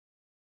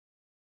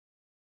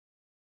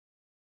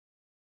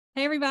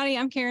Hey, everybody,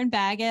 I'm Karen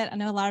Baggett. I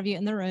know a lot of you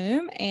in the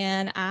room,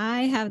 and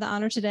I have the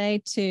honor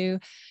today to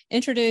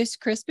introduce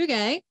Chris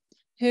Bugaj,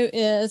 who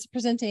is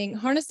presenting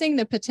Harnessing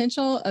the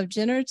Potential of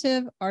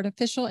Generative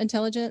Artificial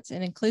Intelligence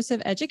in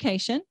Inclusive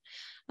Education.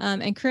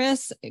 And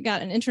Chris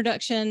got an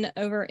introduction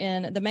over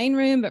in the main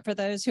room, but for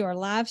those who are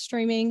live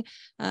streaming,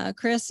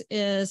 Chris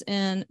is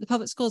in the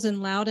public schools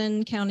in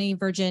Loudoun County,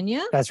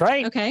 Virginia. That's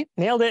right. Okay.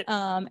 Nailed it.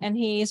 And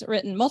he's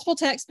written multiple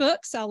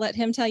textbooks. I'll let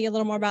him tell you a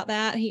little more about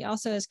that. He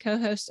also is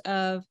co-host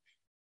of,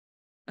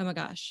 oh my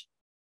gosh,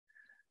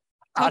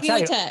 Talking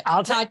with Tech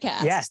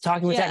podcast. Yes,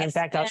 Talking with Tech. In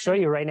fact, I'll show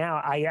you right now.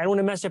 I don't want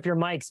to mess up your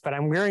mics, but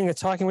I'm wearing a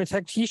Talking with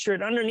Tech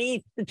t-shirt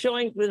underneath,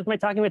 showing with my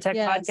Talking with Tech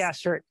podcast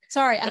shirt.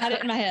 Sorry, I had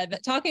it in my head,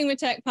 but Talking with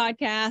Tech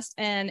podcast,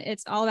 and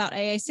it's all about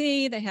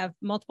AAC. They have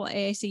multiple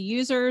AAC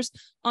users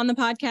on the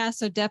podcast,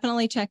 so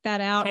definitely check that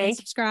out and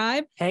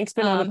subscribe. Hank's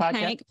been on the podcast.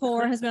 Hank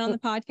Poor has been on the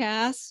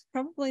podcast.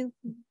 Probably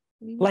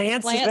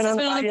Lance has been on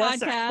the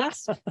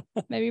podcast.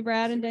 Maybe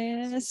Brad and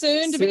Dan.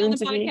 Soon to be on the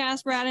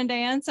podcast, Brad and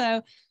Dan.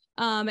 So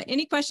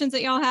any questions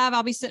that y'all have,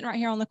 I'll be sitting right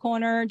here on the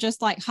corner.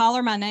 Just like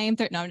holler my name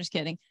through. No, I'm just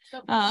kidding.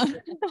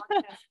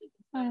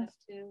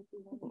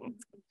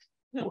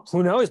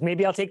 Who knows?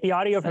 Maybe I'll take the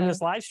audio from this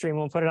live stream.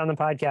 We'll put it on the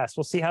podcast.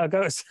 We'll see how it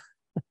goes.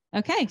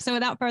 Okay. So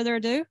without further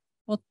ado,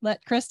 we'll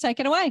let Chris take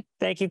it away.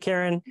 Thank you,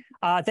 Karen.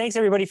 Thanks,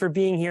 everybody, for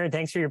being here. And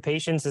thanks for your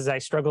patience as I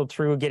struggled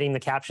through getting the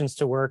captions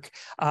to work.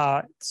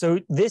 So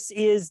this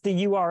is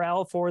the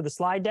URL for the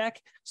slide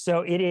deck.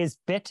 So it is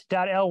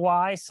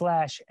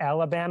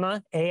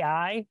bit.ly/Alabama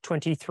AI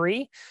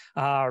 23.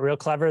 Real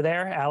clever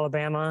there,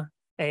 Alabama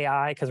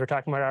AI, because we're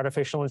talking about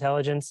artificial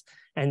intelligence.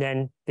 And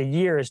then the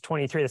year is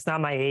 23. That's not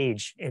my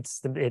age.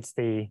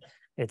 That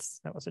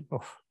was it.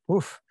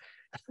 Oof.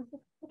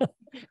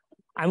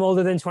 I'm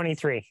older than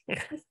 23.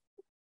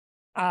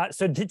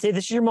 So this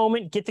is your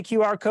moment. Get the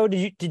QR code.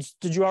 Did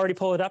you already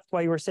pull it up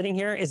while you were sitting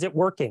here? Is it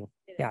working?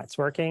 Yeah, it's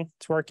working.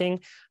 It's working.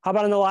 How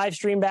about on the live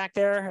stream back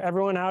there?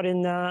 Everyone out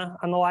on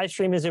the live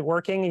stream, is it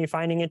working? Are you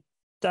finding it?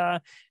 Can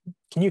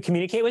you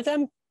communicate with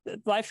them?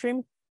 Live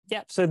stream?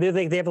 Yeah. So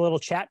they have a little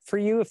chat for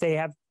you if they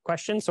have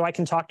questions. So I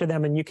can talk to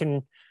them and you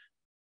can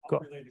go.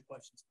 Related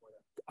questions for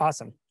them.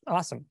 Awesome.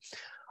 Awesome.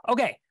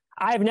 Okay.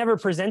 I've never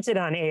presented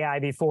on AI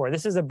before.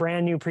 This is a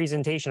brand new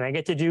presentation. I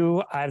have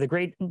the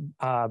great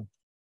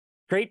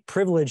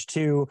privilege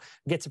to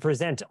get to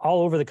present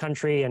all over the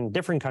country and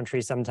different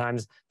countries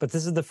sometimes, but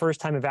this is the first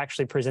time I've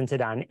actually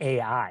presented on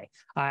AI.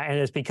 And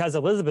it's because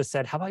Elizabeth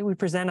said, how about we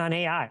present on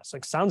AI? It's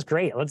like, sounds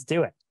great, let's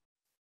do it.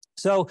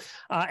 So,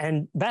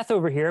 and Beth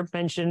over here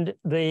mentioned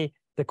the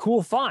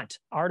cool font.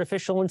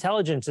 Artificial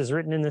intelligence is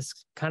written in this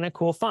kind of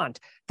cool font.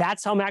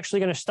 That's how I'm actually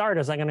going to start,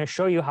 is I'm going to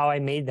show you how I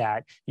made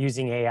that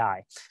using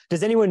AI.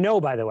 Does anyone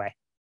know, by the way?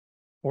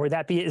 Or is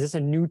this a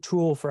new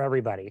tool for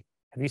everybody?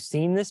 Have you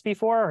seen this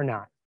before or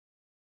not?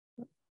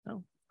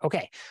 No.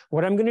 Okay,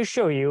 what I'm going to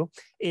show you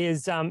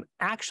is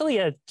actually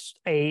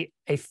a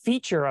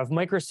feature of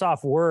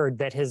Microsoft Word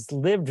that has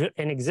lived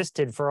and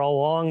existed for a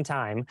long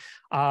time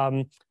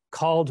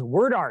called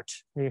Word Art.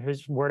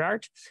 Here's Word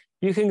Art.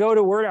 You can go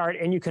to Word Art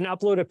and you can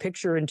upload a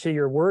picture into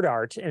your Word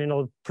Art and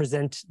it'll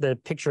present the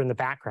picture in the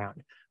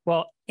background.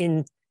 Well,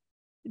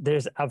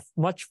 there's a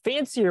much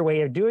fancier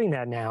way of doing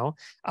that now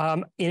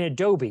in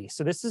Adobe.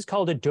 So this is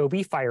called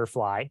Adobe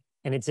Firefly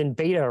and it's in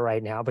beta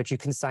right now, but you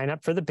can sign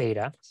up for the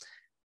beta.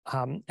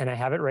 And I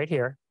have it right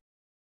here.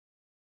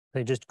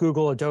 They just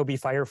Google Adobe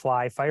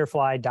Firefly,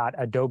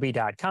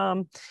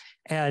 firefly.adobe.com.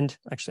 And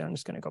actually, I'm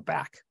just going to go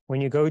back. When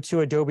you go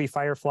to Adobe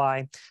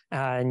Firefly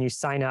and you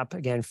sign up,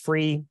 again,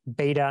 free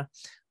beta,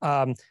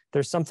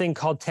 there's something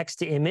called text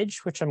to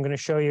image, which I'm going to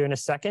show you in a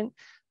second.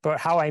 But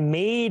how I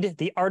made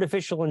the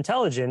artificial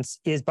intelligence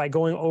is by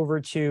going over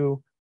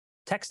to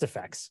text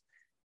effects.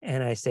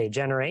 And I say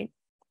generate.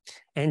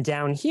 And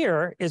down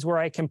here is where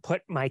I can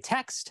put my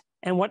text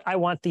and what I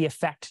want the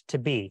effect to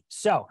be.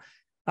 So,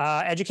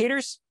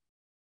 educators,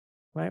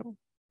 right?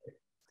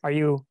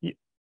 You're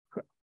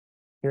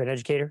an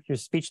educator? You're a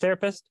speech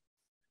therapist?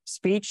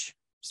 Speech,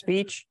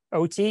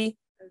 OT,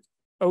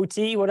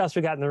 what else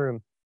we got in the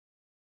room?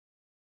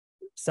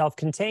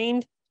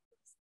 Self-contained,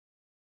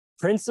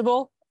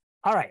 principal.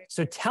 All right,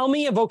 so tell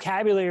me a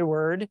vocabulary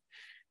word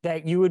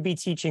that you would be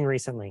teaching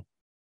recently.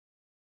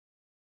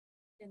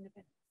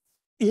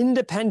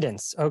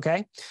 Independence,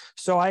 okay.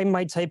 So I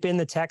might type in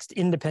the text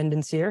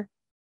independence here.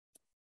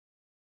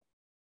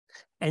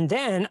 And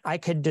then I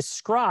could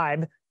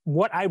describe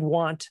what I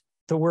want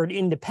the word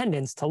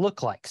independence to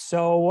look like.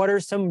 So what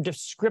are some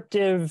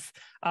descriptive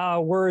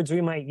words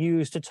we might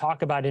use to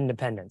talk about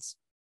independence?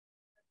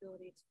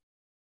 Ability to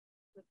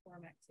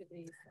perform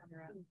activities on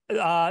your own.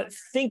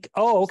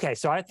 Okay.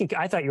 So I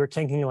thought you were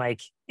thinking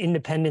like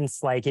Independence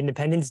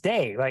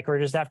Day, like we're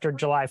just after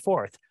July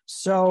 4th.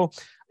 So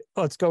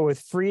let's go with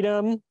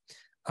freedom.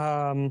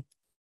 What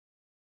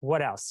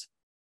else?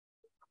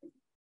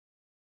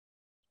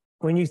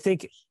 When you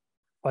think,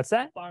 what's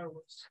that?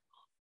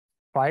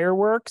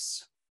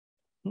 Fireworks.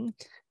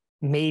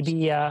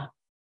 Maybe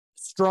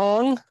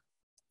strong.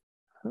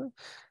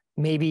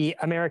 Maybe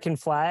American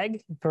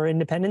flag for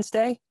Independence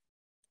Day.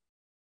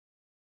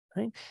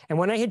 right? And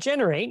when I hit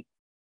generate,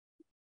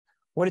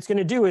 what it's going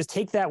to do is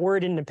take that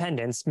word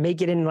independence,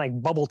 make it in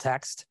like bubble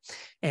text,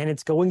 and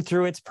it's going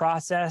through its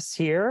process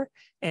here.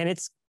 And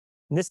it's,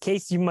 in this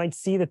case, you might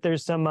see that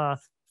there's some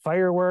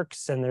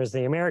fireworks and there's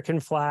the American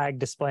flag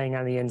displaying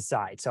on the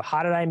inside. So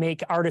how did I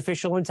make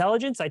artificial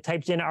intelligence? I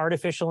typed in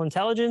artificial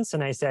intelligence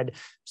and I said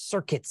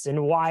circuits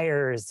and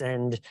wires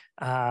and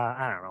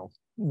I don't know,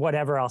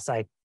 whatever else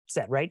I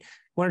said, right?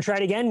 Want to try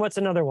it again? What's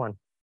another one?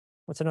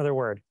 What's another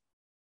word?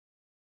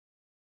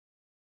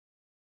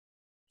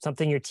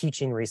 Something you're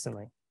teaching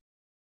recently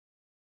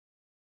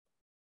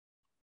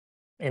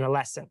in a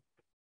lesson.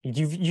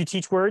 You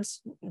teach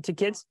words to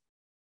kids?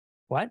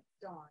 What?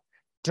 Dawn.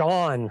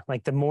 Dawn,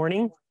 like the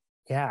morning?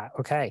 Yeah,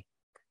 okay.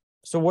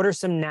 So what are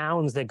some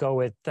nouns that go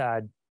with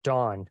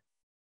dawn?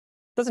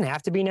 Doesn't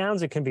have to be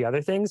nouns, it can be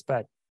other things,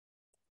 but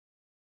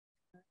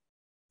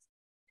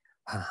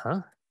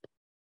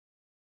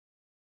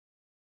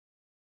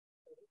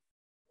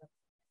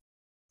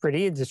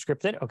pretty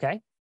descriptive,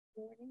 okay.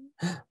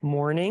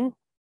 Morning.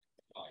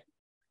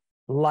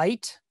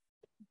 Light.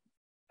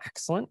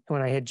 Excellent.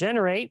 When I hit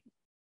generate,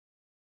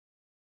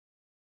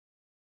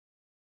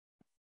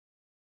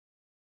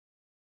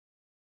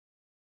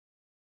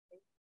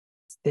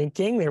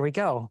 thinking, there we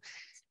go.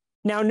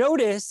 Now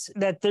notice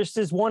that this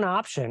is one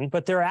option,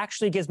 but there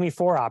actually gives me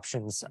 4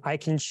 options. I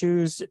can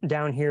choose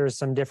down here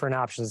some different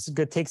options.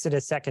 It takes it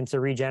a second to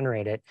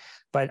regenerate it,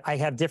 but I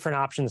have different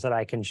options that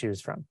I can choose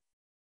from.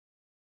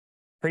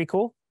 Pretty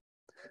cool.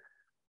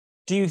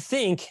 Do you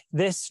think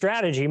this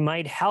strategy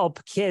might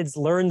help kids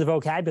learn the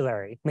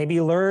vocabulary? Maybe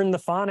learn the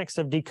phonics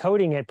of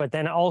decoding it, but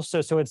then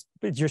also, so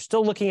you're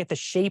still looking at the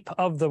shape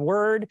of the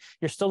word,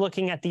 you're still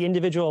looking at the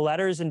individual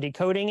letters and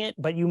decoding it,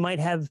 but you might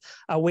have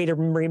a way to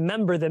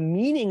remember the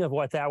meaning of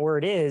what that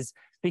word is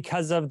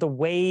because of the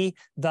way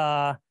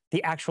the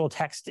actual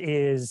text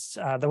is,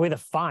 the way the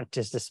font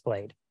is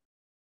displayed.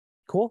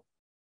 Cool?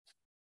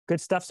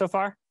 Good stuff so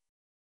far?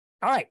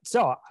 All right,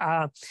 so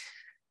I'm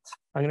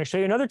going to show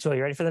you another tool.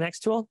 You ready for the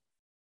next tool?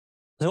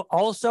 So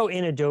also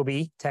in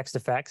Adobe Text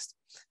Effects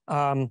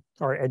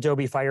or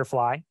Adobe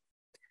Firefly,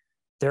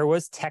 there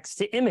was text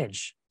to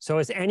image. So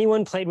has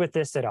anyone played with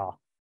this at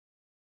all?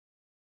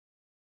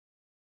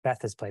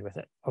 Beth has played with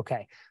it.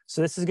 Okay,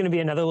 so this is going to be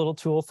another little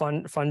tool,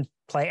 fun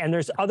play. And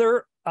there's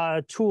other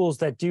tools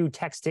that do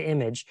text to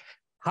image.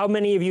 How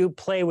many of you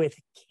play with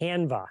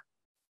Canva?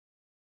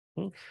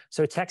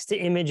 So text to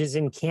image is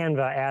in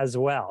Canva as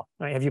well.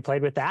 Right? Have you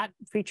played with that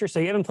feature? So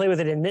you haven't played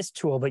with it in this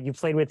tool, but you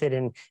played with it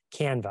in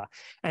Canva.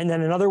 And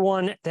then another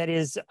one that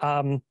is,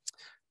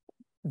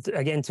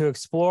 again, to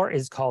explore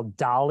is called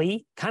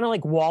DALL-E, kind of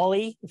like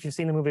WALL-E, if you've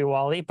seen the movie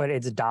WALL-E, but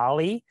it's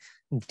DALL-E,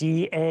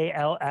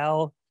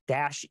 DALL-E.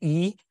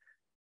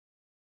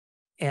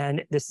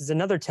 And this is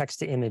another text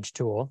to image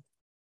tool.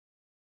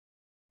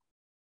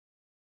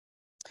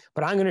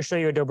 But I'm going to show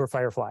you Adobe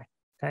Firefly.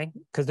 Okay,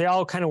 because they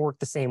all kind of work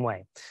the same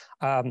way.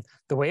 The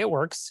way it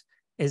works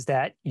is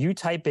that you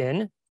type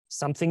in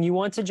something you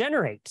want to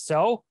generate.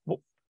 So what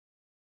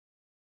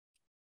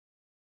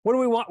do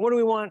we want? What do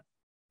we want?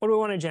 What do we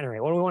want to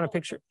generate? What do we want to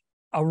picture?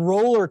 A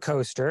roller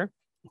coaster.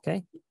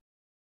 Okay.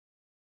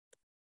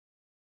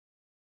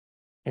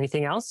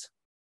 Anything else?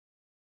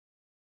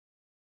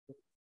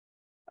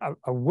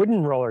 A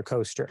wooden roller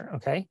coaster.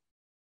 Okay.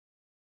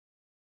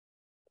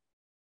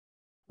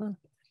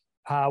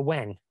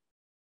 When?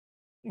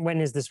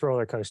 When is this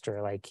roller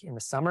coaster? Like in the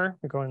summer?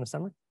 We're going in the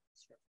summer?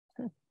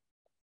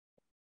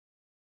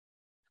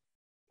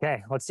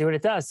 Okay, let's see what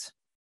it does.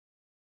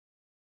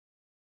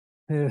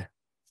 Now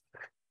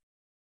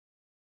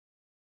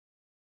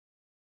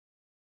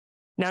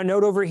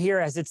note over here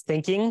as it's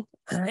thinking,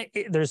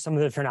 there's some of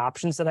the different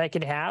options that I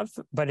could have,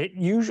 but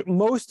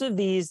most of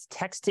these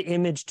text to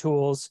image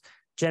tools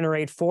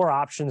generate 4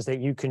 options that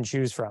you can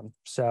choose from.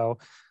 So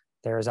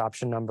there's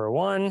option number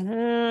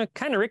 1,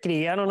 kind of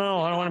rickety. I don't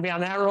know. I don't want to be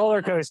on that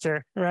roller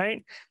coaster,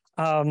 right?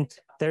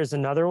 There's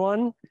another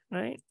one,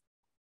 right?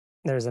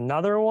 There's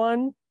another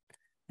one,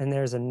 and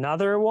there's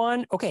another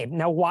one. Okay,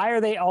 now why are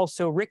they all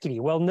so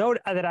rickety? Well, note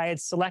that I had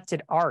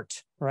selected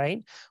art,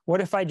 right? What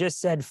if I just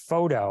said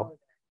photo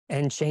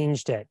and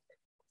changed it?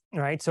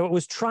 Right, so it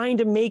was trying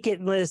to make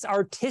it this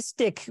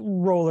artistic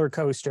roller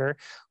coaster.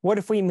 What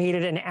if we made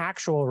it an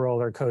actual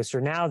roller coaster?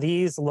 Now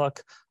these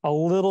look a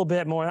little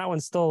bit more, that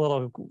one's still a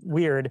little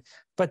weird,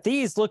 but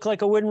these look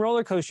like a wooden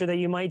roller coaster that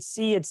you might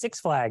see at Six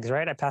Flags,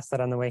 right? I passed that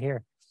on the way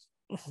here.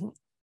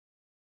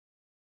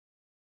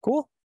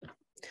 Cool.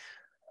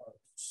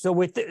 So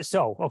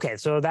okay,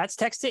 so that's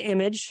text to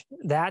image,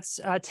 that's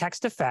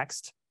text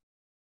effects.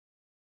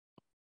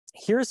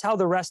 Here's how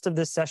the rest of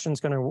this session is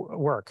going to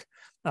work.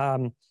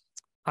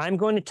 I'm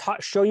going to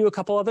show you a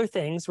couple other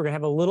things. We're going to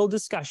have a little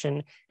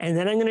discussion, and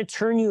then I'm going to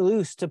turn you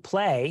loose to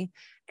play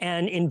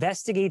and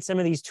investigate some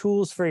of these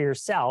tools for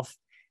yourself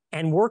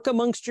and work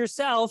amongst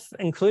yourself,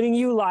 including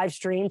you live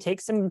stream.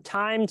 Take some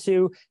time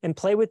and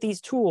play with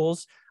these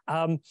tools.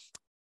 And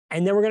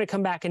then we're going to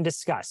come back and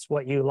discuss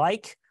what you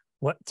like,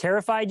 what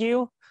terrified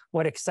you,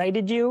 what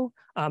excited you,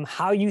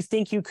 how you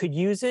think you could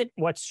use it,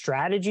 what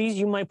strategies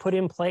you might put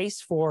in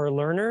place for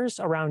learners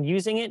around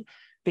using it,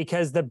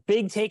 because the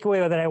big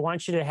takeaway that I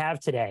want you to have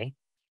today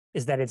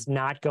is that it's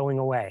not going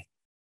away.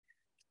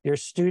 Your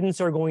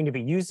students are going to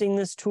be using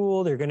this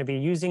tool. They're going to be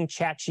using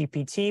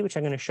ChatGPT, which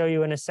I'm going to show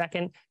you in a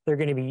second. They're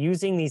going to be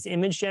using these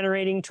image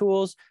generating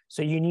tools.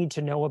 So you need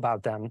to know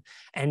about them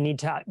and need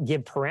to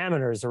give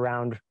parameters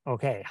around,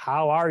 okay,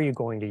 how are you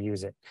going to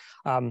use it?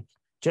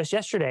 Just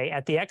yesterday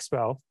at the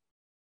expo,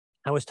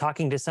 I was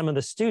talking to some of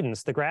the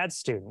students, the grad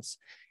students,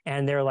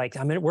 and they're like,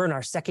 we're in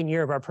our second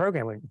year of our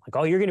program. We're like,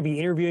 oh, you're going to be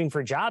interviewing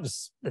for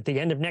jobs at the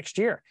end of next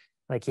year.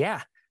 Like,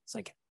 yeah. It's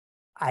like,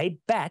 I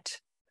bet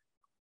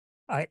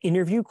an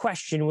interview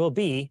question will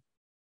be,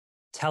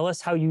 tell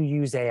us how you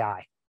use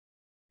AI.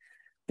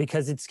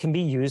 Because it can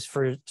be used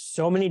for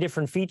so many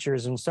different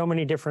features and so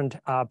many different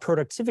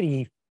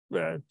productivity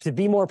to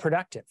be more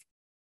productive.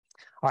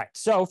 All right,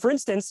 so for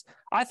instance,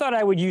 I thought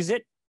I would use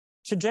it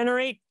to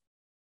generate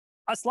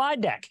a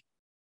slide deck.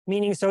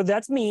 Meaning, so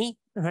that's me,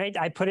 right?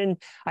 I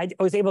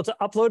was able to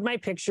upload my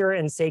picture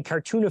and say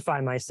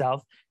cartoonify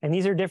myself. And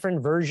these are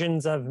different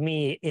versions of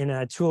me in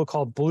a tool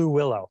called Blue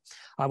Willow,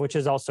 which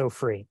is also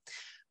free.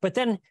 But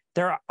then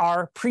there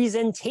are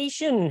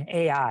presentation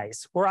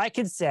AIs where I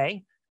could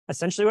say,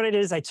 essentially what I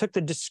did is I took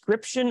the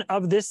description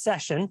of this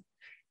session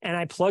and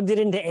I plugged it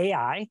into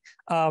AI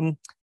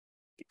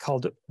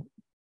called,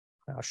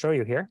 I'll show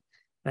you here.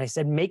 And I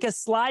said, make a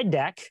slide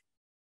deck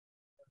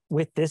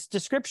with this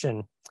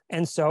description.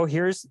 And so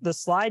here's the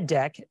slide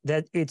deck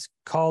that it's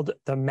called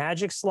the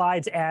Magic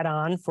Slides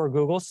add-on for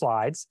Google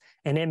Slides.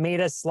 And it made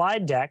a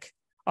slide deck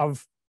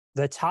of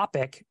the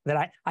topic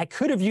that I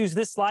could have used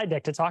this slide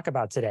deck to talk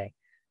about today.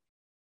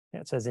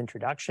 It says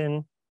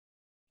introduction,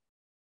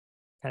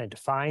 kind of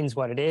defines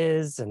what it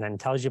is, and then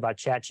tells you about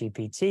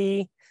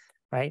ChatGPT,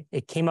 right?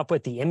 It came up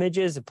with the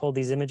images, it pulled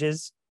these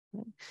images,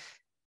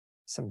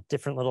 some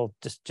different little,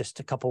 just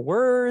a couple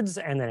words,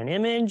 and then an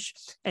image.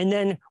 And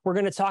then we're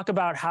going to talk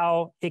about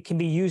how it can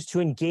be used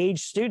to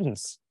engage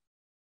students.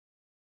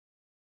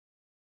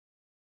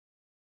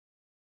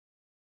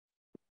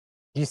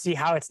 Do you see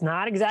how it's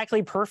not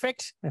exactly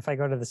perfect? If I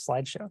go to the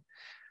slideshow,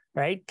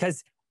 right?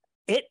 Because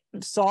it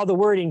saw the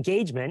word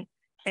engagement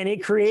and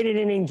it created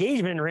an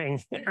engagement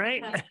ring,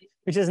 right?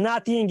 Which is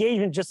not the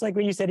engagement, just like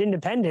when you said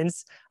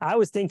independence, I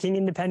was thinking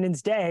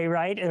Independence Day,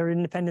 right? Or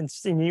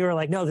independence, and you were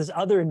like, no, there's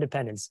other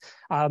independence.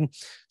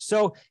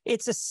 So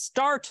it's a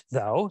start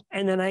though,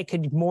 and then I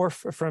could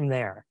morph from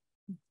there.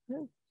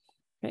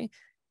 Okay.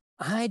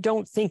 I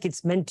don't think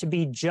it's meant to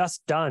be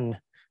just done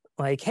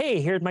like, hey,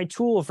 here's my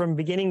tool from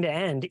beginning to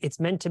end. It's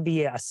meant to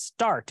be a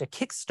start, a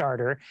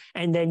Kickstarter,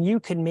 and then you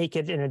can make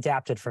it and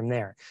adapt it from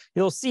there.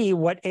 You'll see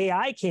what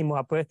AI came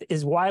up with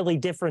is wildly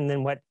different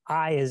than what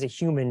I as a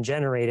human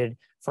generated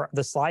for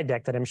the slide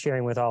deck that I'm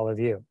sharing with all of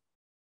you.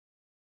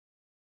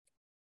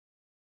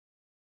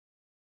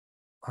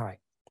 All right.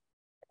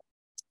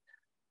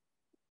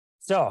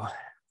 So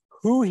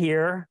who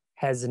here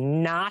has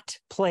not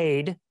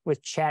played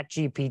with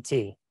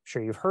ChatGPT? I'm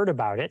sure you've heard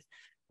about it.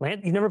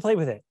 You've never played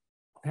with it.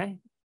 Okay,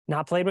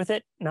 not played with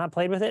it, not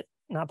played with it,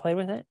 not played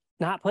with it,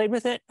 not played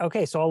with it.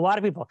 Okay, so a lot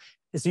of people.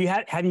 So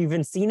have you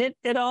even seen it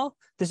at all?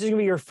 This is gonna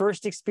be your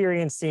first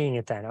experience seeing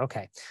it then.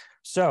 Okay,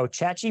 so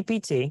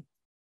ChatGPT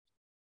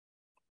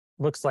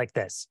looks like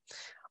this.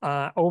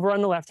 Over on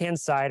the left-hand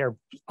side are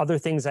other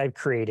things I've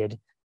created.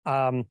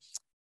 And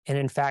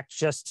in fact,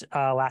 just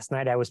last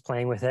night I was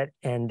playing with it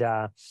and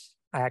I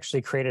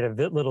actually created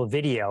a little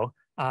video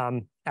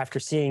after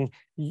seeing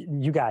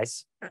you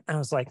guys. And I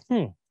was like,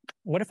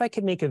 what if I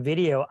could make a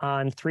video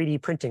on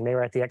 3D printing? They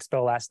were at the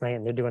expo last night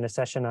and they're doing a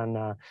session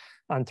on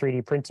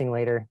 3D printing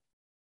later.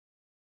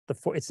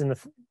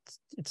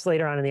 It's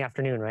later on in the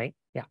afternoon, right?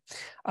 Yeah.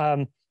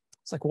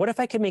 It's like, what if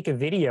I could make a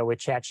video with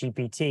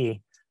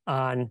ChatGPT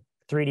on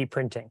 3D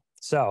printing?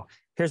 So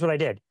here's what I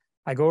did.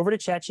 I go over to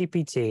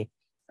ChatGPT.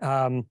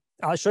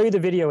 I'll show you the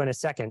video in a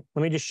second.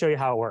 Let me just show you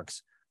how it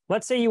works.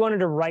 Let's say you wanted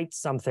to write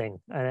something,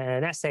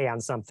 an essay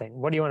on something.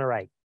 What do you want to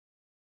write?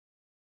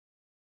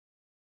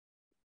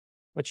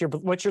 What's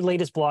your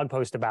latest blog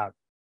post about?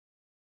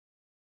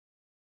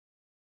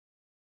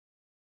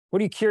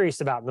 What are you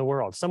curious about in the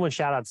world? Someone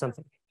shout out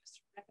something.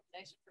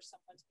 Recommendation for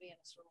someone to be in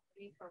a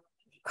sorority for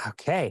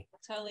okay.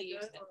 totally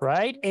use it.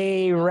 Right?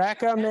 A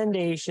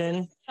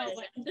recommendation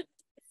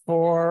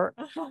for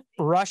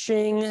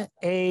rushing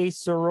a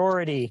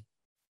sorority.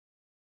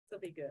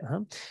 That'll be good.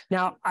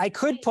 Now, I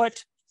could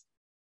put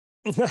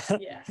Yeah.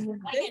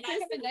 Like a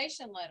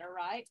recommendation letter,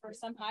 right? For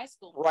some high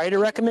school. write a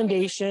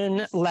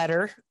recommendation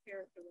letter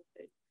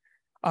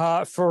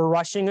for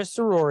rushing a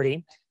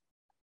sorority.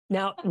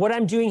 Now, what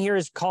I'm doing here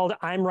is called,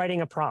 I'm writing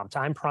a prompt.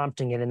 I'm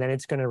prompting it, and then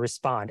it's going to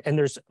respond. And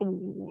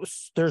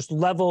there's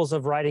levels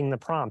of writing the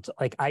prompt.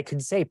 Like I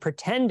could say,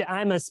 pretend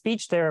I'm a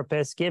speech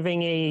therapist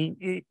giving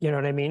a, you know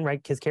what I mean,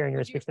 right? Because Karen,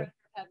 you're a speech therapist.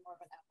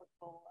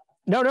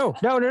 No.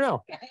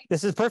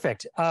 This is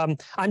perfect. I'm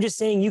just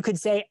saying you could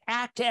say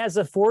act as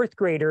a fourth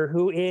grader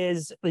who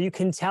is, you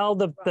can tell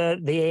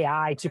the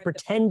AI to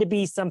pretend to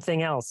be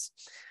something else.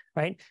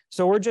 right?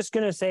 So we're just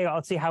going to say,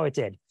 let's see how it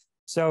did.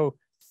 So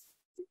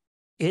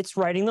it's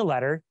writing the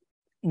letter.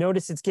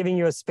 Notice it's giving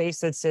you a space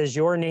that says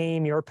your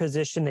name, your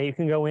position, that you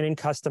can go in and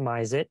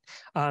customize it.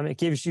 It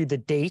gives you the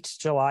date,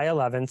 July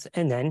 11th,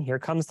 and then here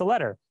comes the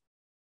letter,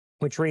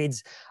 which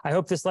reads, I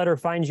hope this letter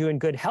finds you in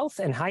good health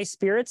and high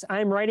spirits.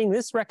 I'm writing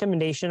this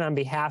recommendation on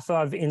behalf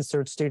of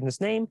insert student's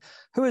name,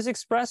 who has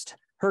expressed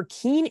her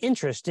keen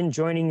interest in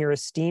joining your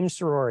esteemed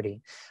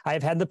sorority. I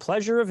have had the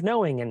pleasure of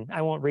knowing, and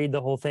I won't read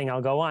the whole thing, I'll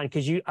go on,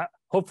 because you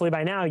hopefully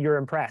by now you're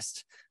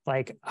impressed.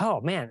 Like,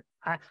 oh man,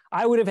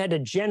 I would have had to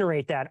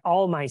generate that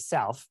all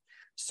myself.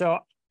 So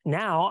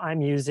now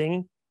I'm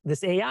using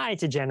this AI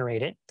to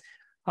generate it.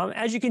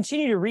 As you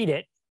continue to read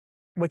it,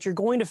 what you're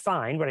going to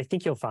find, what I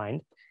think you'll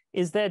find,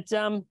 is that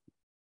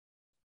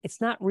it's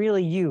not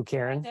really you,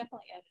 Karen. I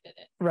definitely edited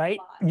it. Right?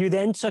 You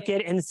then took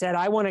it and said,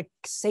 I want to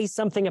say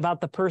something about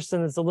the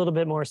person that's a little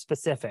bit more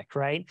specific,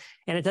 right?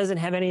 And it doesn't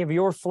have any of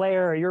your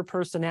flair or your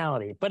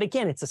personality. But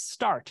again, it's a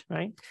start,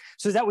 right?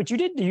 So is that what you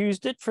did? You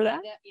used it for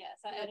that? Yes,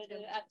 I edited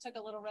it. I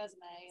took a little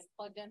resume and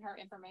plugged in her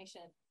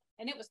information.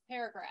 And it was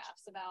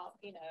paragraphs about,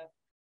 you know,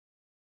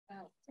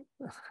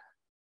 do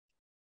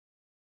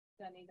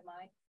I need the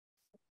mic?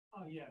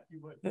 Oh, yeah, you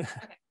would. Okay.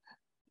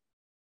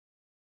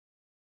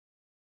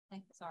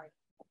 Sorry.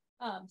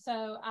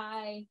 So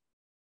I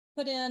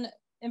put in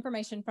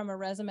information from a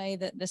resume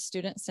that the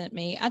student sent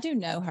me. I do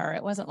know her.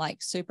 It wasn't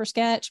like super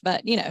sketch,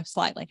 but you know,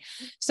 slightly.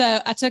 So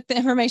I took the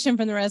information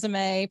from the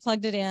resume,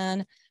 plugged it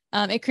in.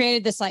 It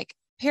created this like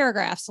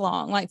paragraphs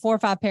long, like 4 or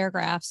 5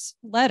 paragraphs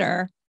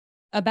letter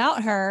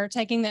about her,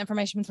 taking the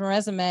information from the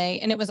resume,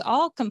 and it was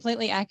all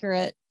completely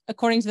accurate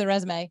according to the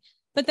resume.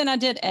 But then I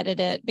did edit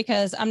it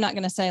because I'm not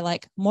going to say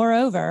like,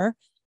 moreover,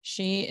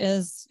 she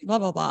is blah,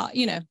 blah, blah,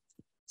 you know.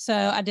 So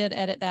I did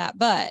edit that,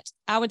 but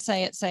I would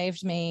say it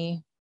saved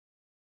me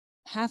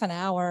half an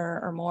hour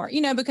or more, you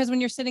know, because when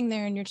you're sitting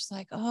there and you're just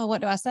like, oh, what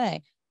do I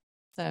say?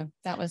 So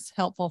that was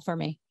helpful for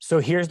me. So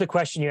here's the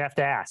question you have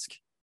to ask.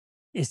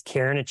 Is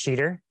Karen a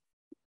cheater?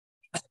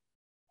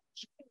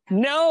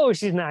 No,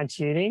 she's not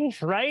cheating,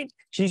 right?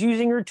 She's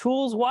using her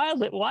tools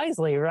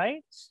wisely,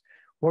 right?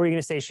 What were you going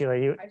to say,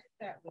 Sheila?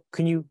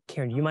 Karen,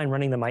 do you mind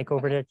running the mic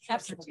over to?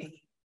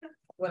 Absolutely.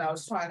 When I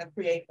was trying to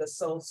create the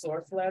sole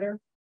source letter,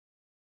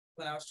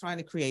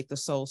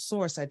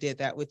 I did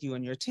that with you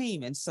and your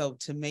team. And so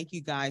to make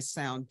you guys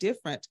sound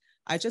different,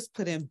 I just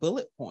put in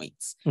bullet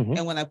points. Mm-hmm.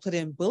 And when I put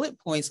in bullet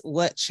points,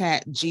 what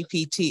Chat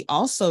GPT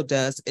also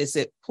does is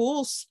it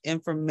pulls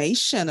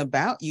information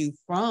about you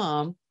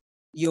from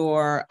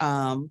your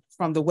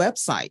from the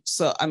website.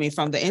 So I mean,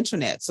 from the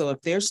internet. So if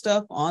there's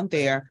stuff on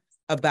there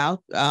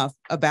about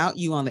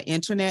you on the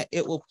internet,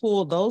 it will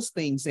pull those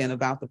things in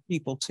about the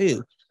people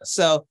too.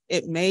 So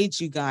it made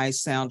you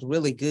guys sound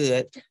really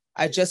good.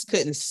 I just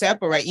couldn't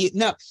separate you.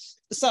 No.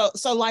 So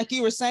like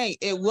you were saying,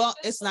 it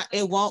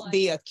won't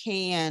be a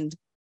canned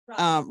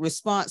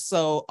response.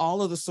 So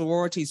all of the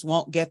sororities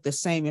won't get the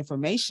same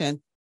information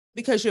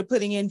because you're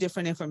putting in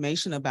different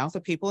information about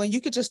the people, and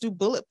you could just do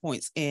bullet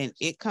points and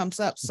it comes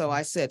up. So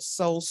I said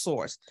sole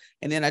source,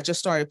 and then I just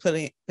started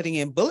putting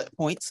in bullet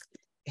points,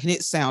 and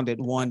it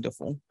sounded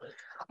wonderful.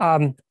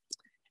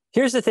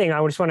 Here's the thing.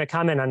 I just want to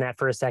comment on that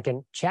for a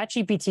second.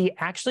 ChatGPT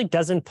actually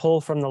doesn't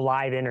pull from the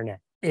live internet.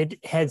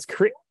 It has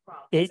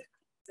its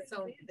its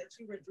own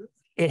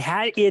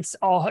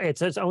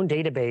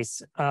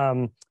database.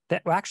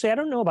 Actually, I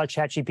don't know about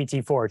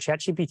ChatGPT 4.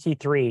 ChatGPT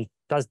 3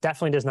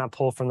 definitely does not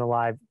pull from the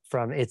live.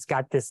 It's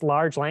got this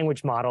large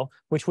language model,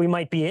 which we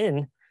might be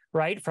in,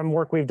 right, from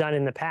work we've done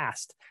in the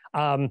past.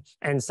 And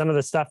some of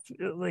the stuff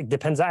like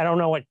depends. I don't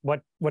know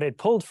what it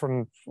pulled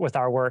from with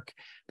our work,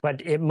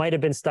 but it might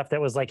have been stuff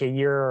that was like a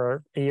year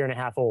or a year and a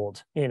half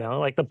old. You know,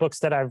 like the books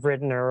that I've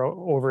written are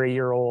over a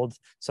year old,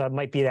 so it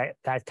might be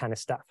that kind of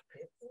stuff.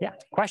 Yeah.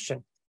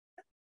 Question.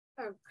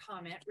 A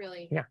comment,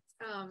 really. Yeah.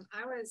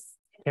 I was.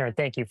 Karen,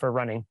 thank you for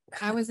running.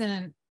 I was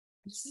in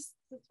is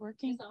this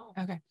working?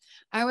 Okay.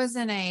 I was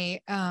in a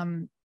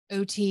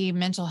OT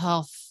mental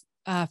health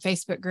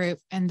Facebook group,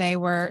 and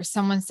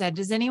someone said,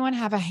 does anyone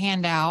have a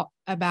handout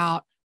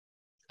about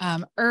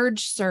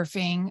urge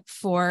surfing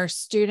for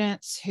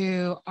students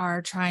who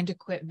are trying to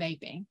quit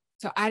vaping?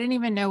 So I didn't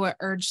even know what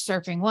urge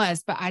surfing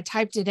was, but I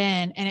typed it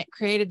in and it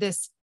created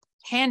this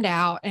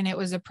handout, and it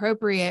was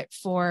appropriate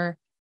for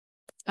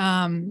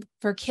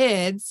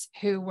kids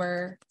who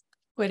were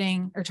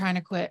quitting or trying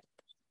to quit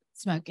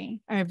smoking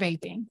or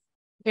vaping.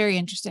 Very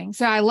interesting.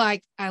 So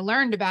I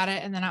learned about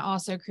it, and then I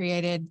also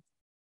created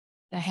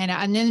the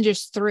handout and then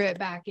just threw it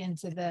back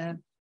into the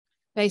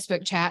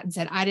Facebook chat and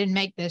said, I didn't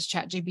make this,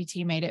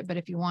 ChatGPT made it, but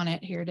if you want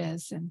it, here it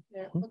is. And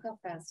look how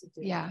fast it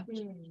did. Yeah.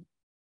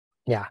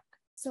 Yeah.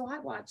 So I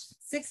watched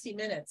 60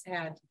 Minutes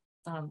had,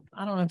 I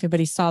don't know if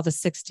anybody saw the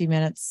 60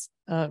 Minutes.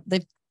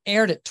 They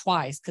aired it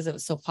twice because it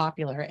was so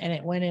popular, and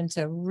it went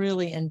into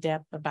really in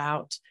depth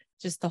about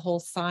just the whole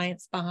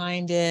science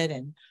behind it.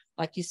 And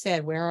like you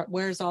said,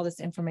 where's all this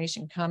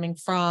information coming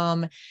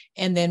from?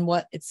 And then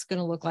what it's going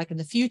to look like in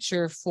the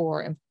future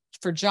for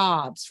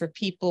jobs, for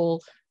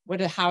people.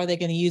 How are they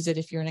going to use it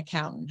if you're an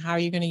accountant? How are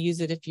you going to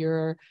use it if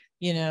you're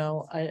you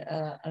know,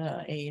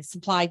 a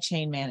supply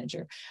chain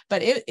manager.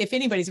 But if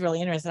anybody's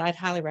really interested, I'd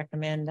highly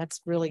recommend.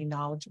 That's really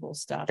knowledgeable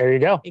stuff. There you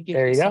go. It gives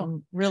There you go.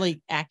 some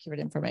really accurate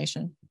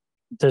information.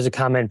 There's a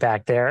comment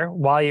back there.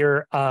 While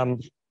you're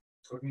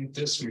couldn't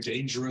this be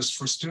dangerous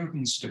for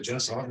students to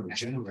just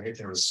auto-generate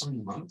their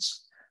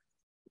assignments?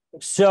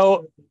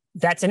 So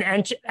that's an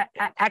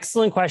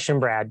excellent question,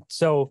 Brad.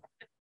 So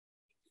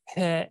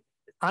I'm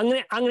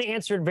gonna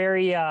answer it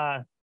very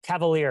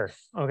cavalier.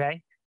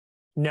 Okay,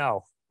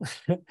 no.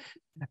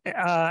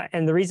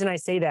 And the reason I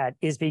say that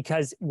is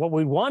because what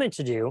we wanted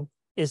to do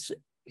is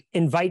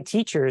invite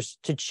teachers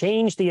to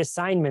change the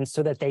assignments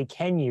so that they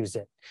can use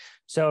it.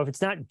 So if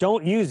it's not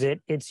don't use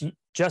it, it's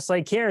just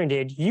like Karen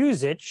did,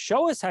 use it,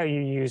 show us how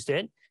you used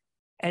it.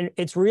 And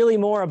it's really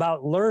more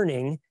about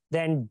learning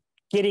than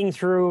getting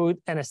through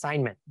an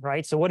assignment,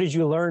 right? So what did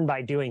you learn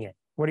by doing it?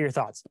 What are your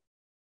thoughts?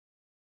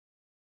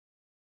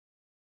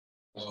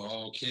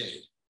 Okay.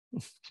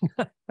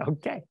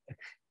 Okay.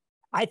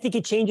 I think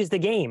it changes the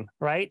game,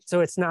 right?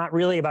 So it's not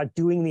really about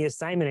doing the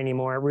assignment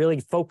anymore. It really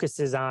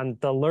focuses on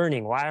the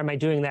learning. Why am I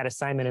doing that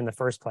assignment in the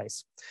first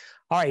place?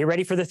 All right, you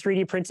ready for the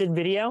 3D printed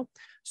video?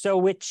 So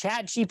with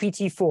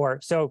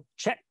ChatGPT-4, so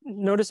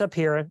notice up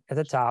here at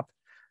the top,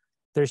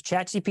 there's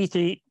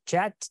ChatGPT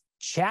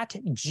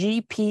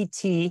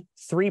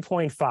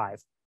 3.5.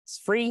 It's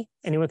free.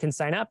 Anyone can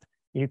sign up.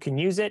 You can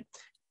use it.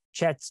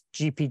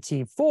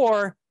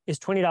 ChatGPT-4 is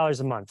 $20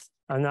 a month.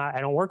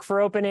 I don't work for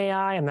OpenAI.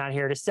 I'm not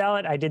here to sell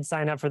it. I did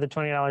sign up for the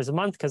 $20 a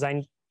month because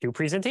I do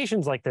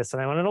presentations like this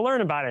and I wanted to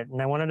learn about it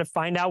and I wanted to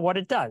find out what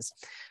it does.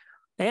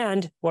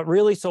 And what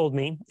really sold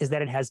me is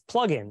that it has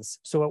plugins.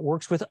 So it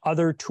works with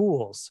other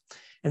tools.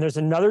 And there's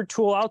another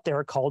tool out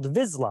there called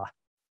Vizsla.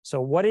 So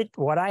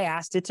what I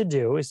asked it to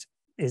do is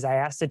I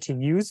asked it to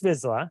use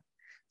Vizsla.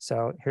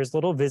 So here's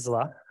little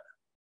Vizsla.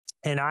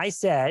 And I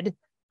said,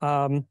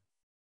 come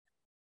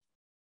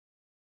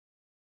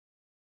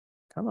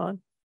on.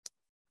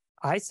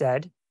 I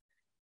said,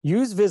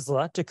 use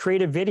Vizsla to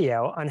create a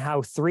video on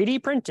how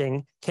 3D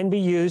printing can be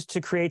used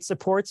to create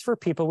supports for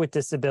people with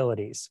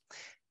disabilities.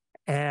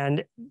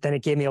 And then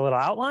it gave me a little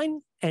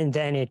outline and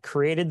then it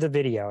created the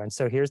video. And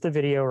so here's the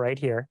video right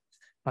here.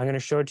 I'm going to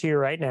show it to you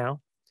right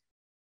now.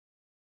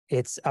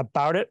 It's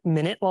about a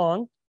minute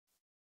long.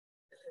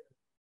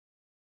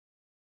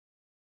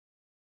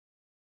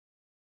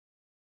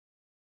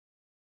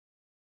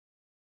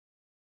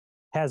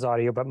 Has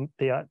audio, but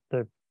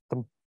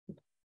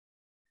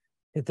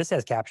this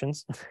has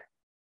captions.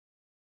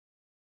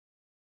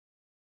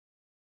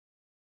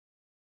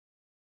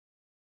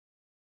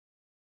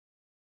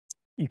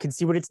 You can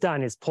see what it's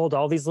done is pulled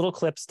all these little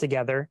clips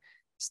together,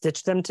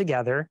 stitched them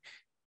together.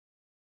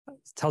 It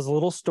tells a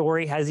little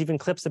story, has even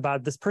clips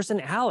about this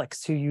person,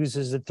 Alex, who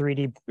uses a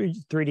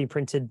 3D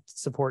printed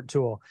support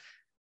tool,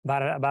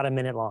 about a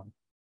minute long.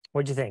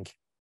 What'd you think?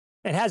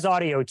 It has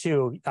audio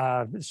too.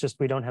 It's just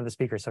we don't have the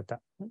speakers hooked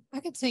up. I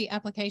could see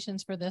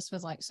applications for this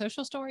with like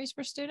social stories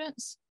for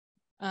students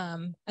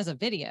as a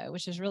video,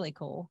 which is really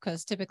cool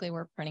because typically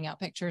we're printing out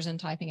pictures and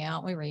typing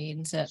out, we read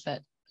and sit,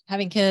 but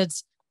having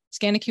kids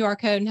scan a QR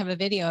code and have a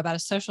video about a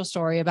social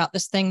story about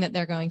this thing that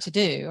they're going to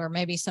do, or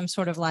maybe some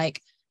sort of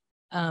like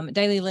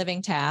daily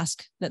living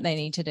task that they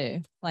need to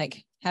do,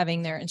 like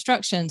having their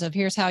instructions of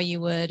here's how you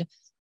would,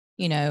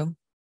 you know,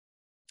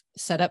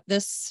 set up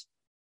this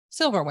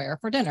silverware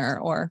for dinner,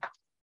 or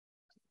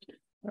I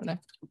don't know.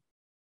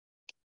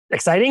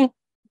 Exciting?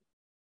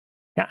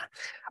 Yeah.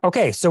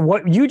 Okay. So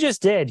what you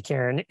just did,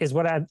 Karen, is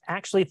what I'm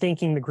actually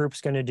thinking the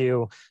group's going to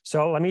do.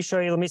 So let me show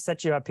you, let me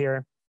set you up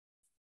here.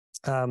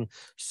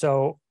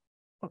 So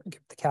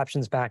get the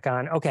captions back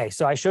on. Okay.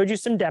 So I showed you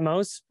some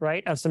demos,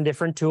 right, of some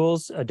different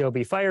tools,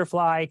 Adobe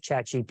Firefly,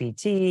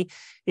 ChatGPT.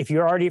 If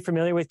you're already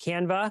familiar with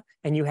Canva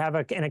and you have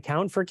an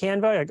account for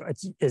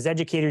Canva, as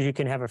educators, you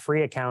can have a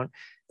free account.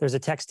 There's a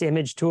text to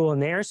image tool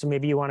in there. So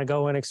maybe you want to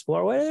go and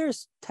explore, well,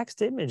 there's text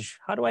to image.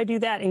 How do I do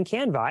that in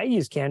Canva? I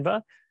use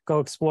Canva.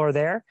 Go explore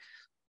there.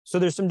 So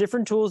there's some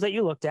different tools that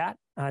you looked at.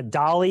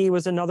 Dolly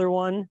was another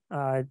one.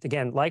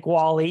 Again, like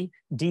Wally,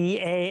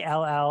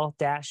 DALL-E.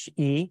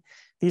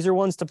 These are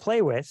ones to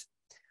play with.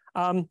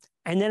 And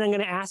then I'm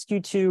going to ask you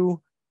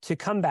to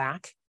come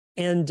back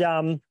and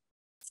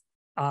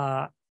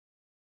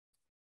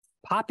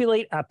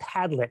populate a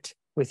Padlet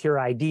with your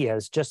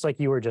ideas, just like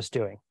you were just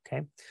doing,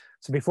 okay?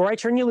 So before I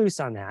turn you loose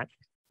on that,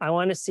 I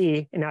want to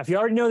see, and now if you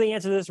already know the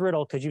answer to this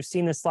riddle, because you've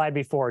seen this slide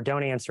before,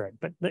 don't answer it.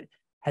 But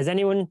has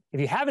anyone,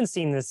 if you haven't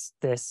seen this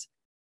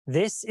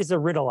is a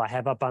riddle I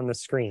have up on the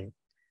screen.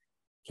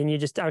 I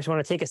just want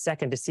to take a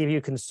second to see if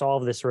you can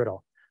solve this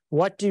riddle.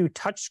 What do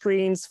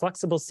touchscreens,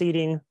 flexible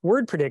seating,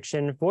 word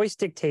prediction, voice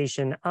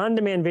dictation,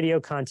 on-demand video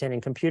content,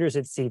 and computers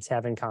at seats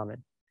have in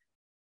common?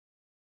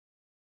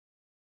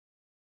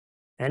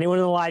 Anyone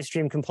in the live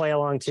stream can play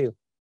along too.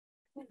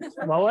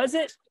 What was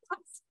it?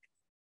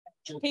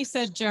 He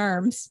said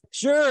germs.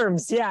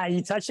 Germs, yeah.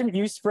 You touch them,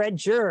 you spread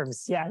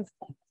germs. Yeah.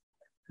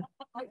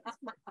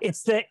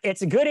 It's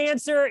a good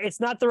answer. It's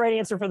not the right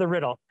answer for the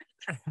riddle.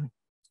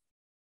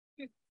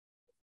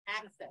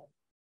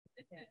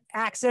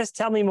 Access.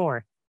 Tell me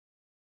more.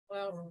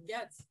 Well,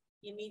 yes,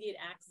 immediate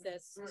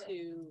access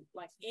to,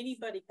 like,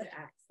 anybody could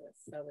access.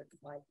 So it's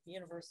like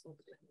universal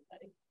to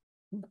anybody.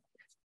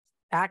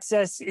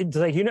 Access, it's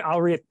like,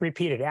 I'll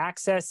repeat it.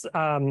 Access,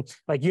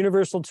 like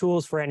universal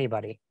tools for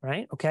anybody,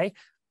 right? Okay,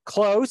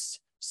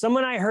 close.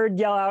 Someone I heard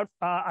yell out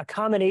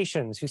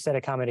accommodations. Who said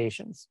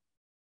accommodations?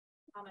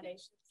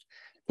 Accommodations.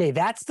 Okay,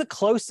 that's the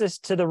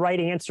closest to the right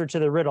answer to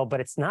the riddle, but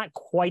it's not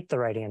quite the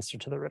right answer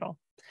to the riddle.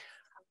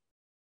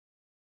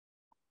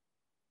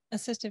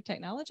 Assistive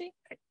technology?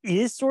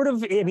 Is sort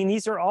of, I mean,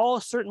 these are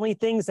all certainly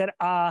things that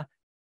are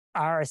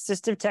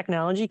assistive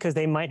technology because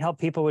they might help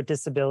people with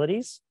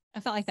disabilities.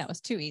 I felt like that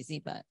was too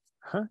easy, but.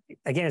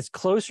 Again, it's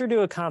closer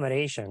to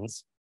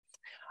accommodations.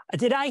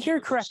 Did I hear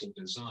correctly?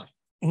 Design.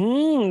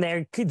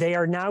 They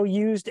are now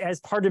used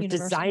as part of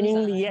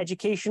designing the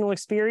educational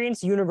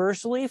experience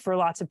universally for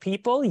lots of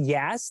people.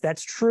 Yes,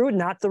 that's true.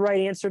 Not the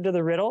right answer to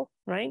the riddle,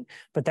 right?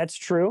 But that's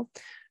true.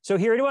 So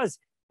here it was.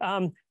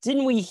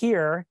 Didn't we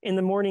hear in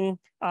the morning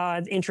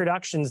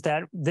introductions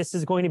that this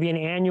is going to be an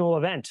annual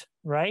event,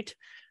 right?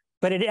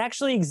 But it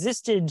actually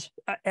existed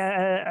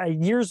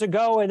years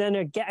ago, and then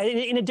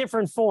in a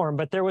different form.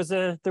 But there was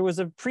a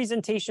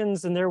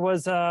presentations, and there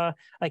was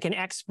like an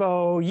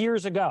expo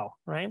years ago,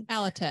 right?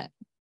 Alitech.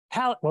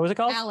 What was it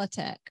called?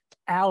 Alitech.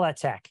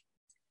 Alitech.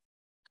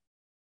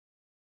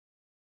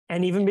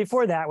 And even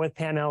before that with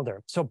Pam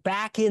Elder. So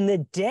back in the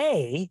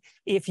day,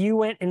 if you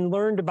went and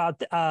learned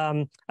about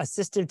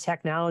assistive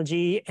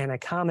technology and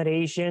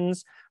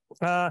accommodations,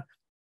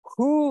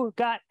 who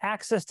got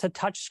access to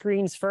touch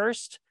screens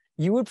first?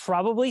 You would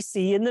probably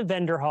see in the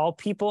vendor hall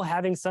people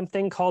having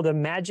something called a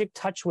magic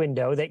touch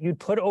window that you'd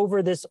put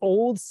over this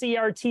old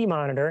CRT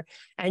monitor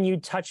and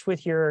you'd touch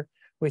with your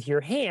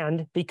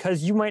hand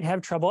because you might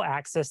have trouble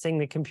accessing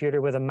the computer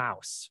with a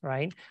mouse,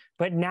 right?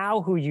 But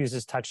now who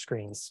uses touch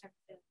screens?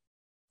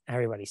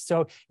 Everybody.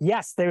 So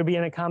yes, they would be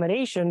an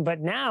accommodation,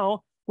 but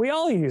now we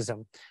all use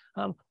them.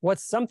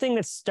 What's something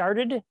that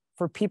started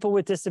for people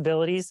with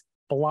disabilities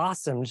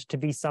blossomed to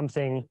be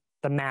something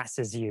the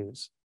masses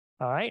use.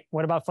 All right.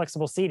 What about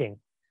flexible seating?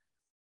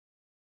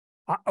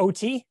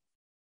 OT?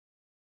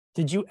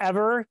 Did you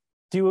ever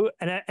do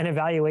an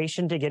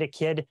evaluation to get a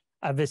kid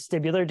a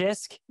vestibular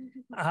disc,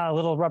 a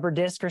little rubber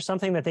disc or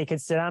something that they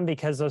could sit on,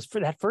 because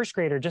that first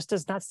grader just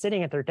is not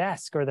sitting at their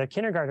desk, or the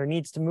kindergartner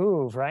needs to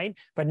move, right?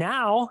 But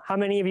now, how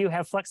many of you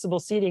have flexible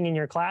seating in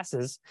your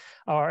classes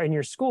or in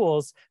your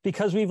schools?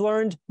 Because we've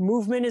learned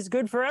movement is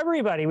good for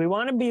everybody. We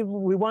want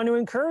to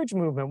encourage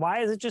movement. Why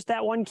is it just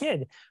that one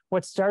kid?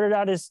 What started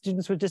out as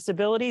students with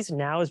disabilities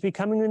now is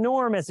becoming the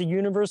norm as a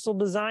universal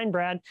design,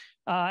 Brad,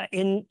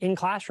 in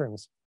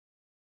classrooms.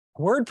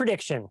 Word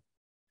prediction.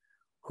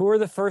 Who are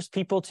the first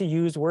people to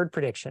use word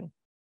prediction?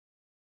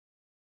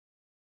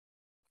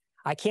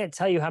 I can't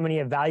tell you how many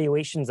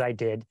evaluations I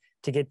did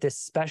to get this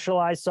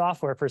specialized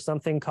software for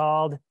something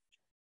called,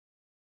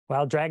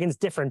 well, Dragon's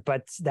different,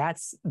 but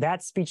that's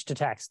speech to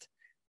text.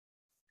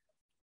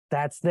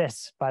 That's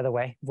this, by the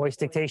way, voice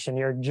dictation.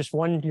 You're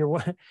one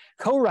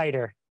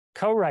co-writer,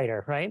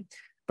 right?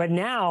 But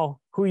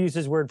now who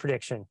uses word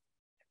prediction?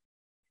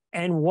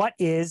 And what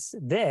is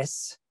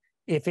this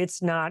if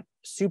it's not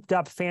souped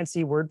up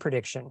fancy word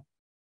prediction?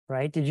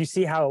 Right? Did you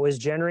see how it was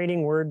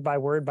generating word by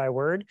word by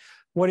word?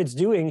 What it's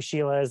doing,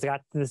 Sheila, is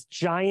got this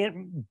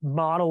giant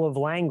model of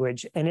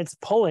language, and it's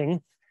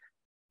pulling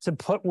to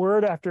put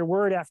word after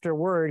word after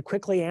word,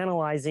 quickly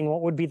analyzing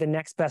what would be the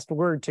next best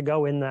word to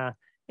go in the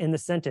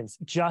sentence,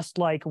 just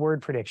like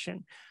word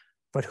prediction.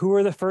 But who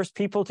are the first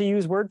people to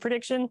use word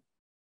prediction?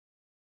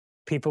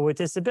 People with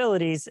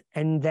disabilities,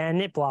 and then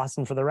it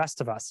blossomed for the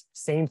rest of us.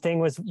 Same thing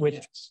with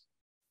yes.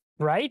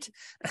 Right?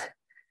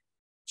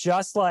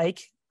 Just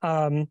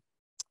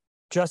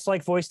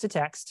like voice to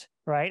text,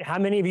 right? How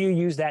many of you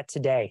use that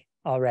today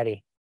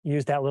already?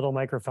 Use that little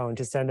microphone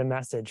to send a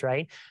message,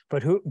 right?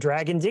 But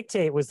Drag and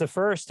Dictate was the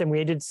first, and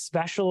we did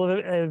special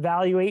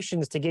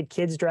evaluations to get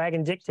kids drag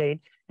and dictate,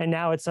 and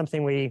now it's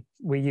something we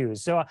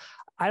use. So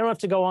I don't have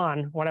to go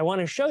on. What I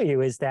want to show you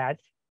is that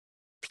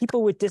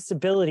people with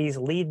disabilities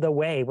lead the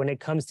way when it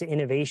comes to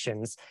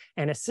innovations,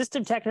 and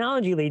assistive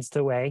technology leads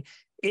the way.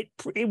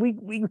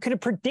 We could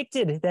have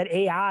predicted that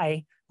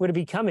AI would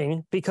be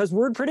coming because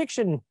word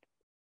prediction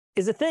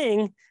is a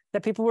thing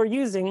that people were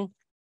using,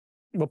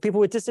 well,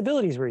 people with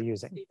disabilities were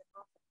using.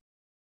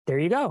 There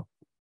you go.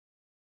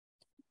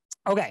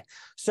 Okay,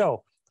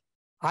 so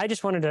I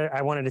wanted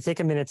to take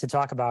a minute to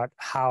talk about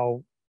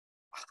how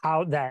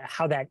there's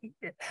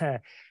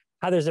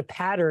a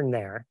pattern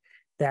there,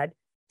 that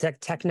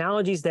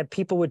technologies that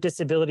people with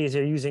disabilities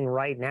are using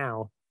right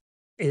now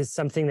is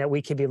something that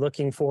we could be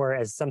looking for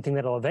as something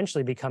that will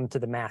eventually become to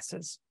the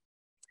masses.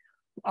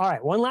 All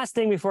right, one last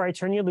thing before I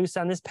turn you loose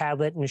on this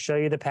Padlet and show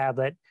you the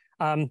Padlet.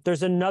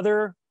 There's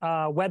another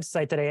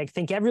website that I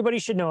think everybody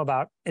should know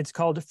about. It's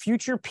called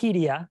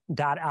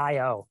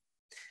futurepedia.io.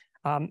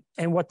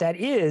 And what that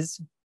is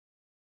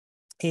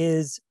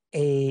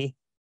a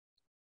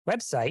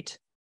website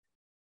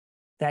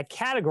that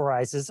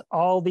categorizes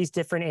all these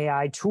different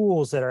AI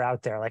tools that are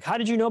out there. Like, how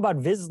did you know about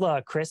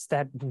Vizsla, Chris,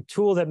 that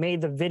tool that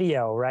made the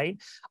video,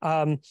 right?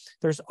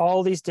 There's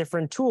all these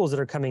different tools that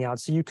are coming out.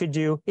 So you could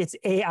do, it's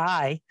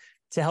AI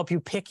to help you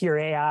pick your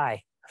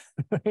AI,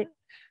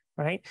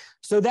 right?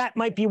 So that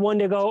might be one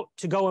to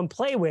go and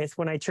play with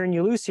when I turn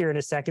you loose here in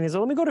a second, is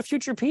let me go to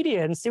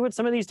Futurepedia and see what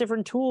some of these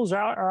different tools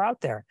are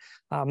out there.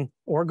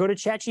 Or go to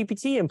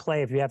ChatGPT and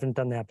play if you haven't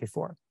done that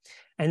before.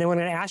 And then what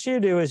I'm going to ask you to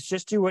do is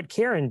just do what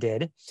Karen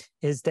did,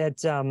 is that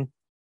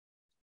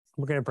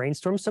we're going to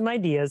brainstorm some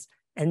ideas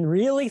and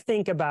really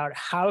think about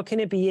how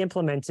can it be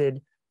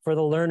implemented for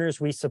the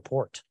learners we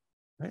support,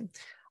 right?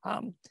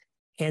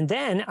 And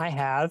then I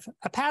have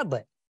a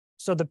Padlet.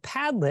 So the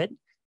Padlet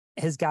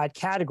has got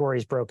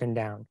categories broken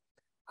down.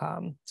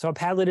 So a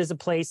Padlet is a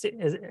place,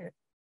 if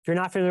you're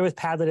not familiar with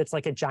Padlet, it's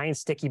like a giant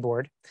sticky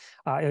board.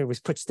 It was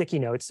put sticky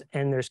notes,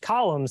 and there's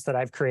columns that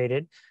I've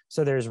created.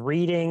 So there's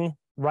reading,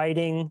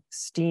 writing,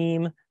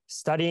 STEAM,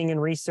 studying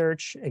and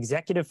research,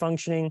 executive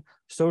functioning,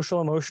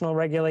 social emotional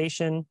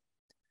regulation,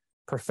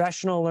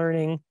 professional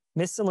learning,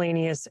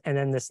 miscellaneous, and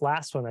then this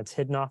last one that's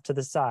hidden off to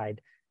the side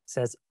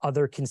says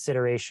other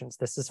considerations.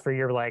 This is for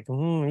your like,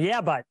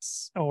 yeah,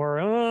 buts, or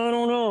oh, I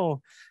don't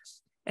know.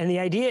 And the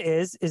idea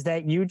is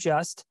that you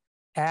just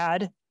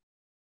add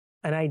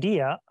an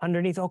idea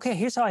underneath, okay,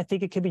 here's how I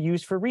think it could be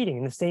used for reading.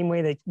 In the same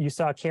way that you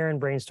saw Karen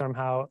brainstorm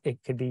how it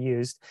could be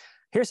used,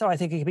 here's how I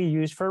think it could be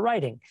used for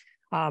writing.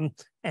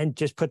 And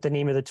just put the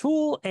name of the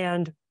tool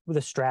and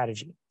the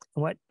strategy.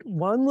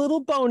 One little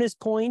bonus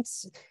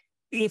points,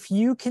 if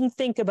you can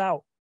think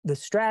about the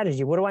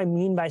strategy, what do I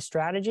mean by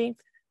strategy?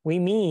 We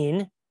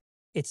mean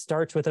it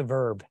starts with a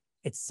verb.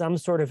 It's some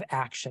sort of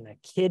action. A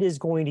kid is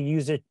going to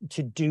use it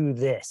to do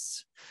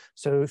this.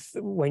 So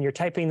when you're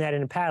typing that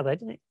in a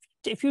Padlet,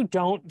 if you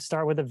don't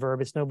start with a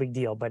verb, it's no big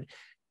deal, but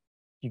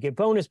you get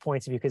bonus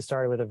points if you could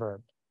start with a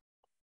verb.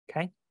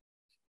 Okay.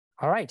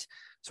 All right.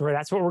 So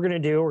that's what we're going to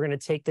do. We're going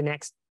to take the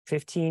next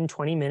 15,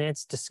 20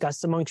 minutes,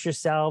 discuss amongst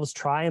yourselves,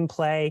 try and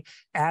play,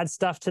 add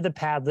stuff to the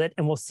Padlet,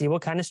 and we'll see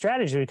what kind of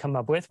strategy we come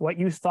up with, what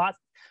you thought,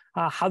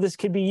 how this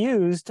could be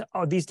used,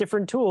 these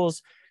different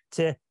tools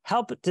to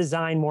help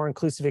design more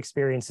inclusive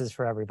experiences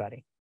for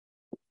everybody.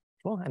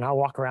 Cool. And I'll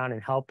walk around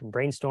and help and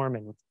brainstorm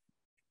and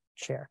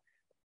share.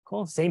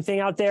 Cool. Same thing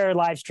out there,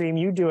 live stream.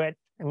 You do it,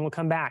 and we'll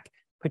come back.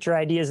 Put your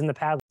ideas in the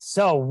Padlet.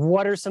 So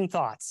what are some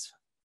thoughts?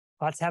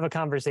 Let's have a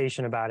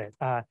conversation about it.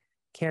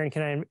 Karen,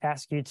 can I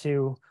ask you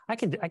to, I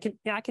could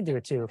do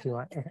it too if you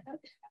want.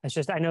 It's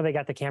just, I know they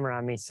got the camera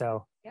on me,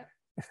 so. Yep.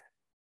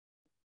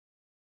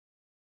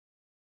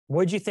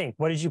 What did you think?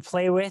 What did you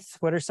play with?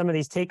 What are some of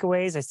these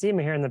takeaways? I see them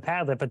here in the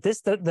Padlet, but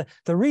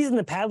the reason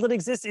the Padlet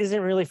exists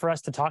isn't really for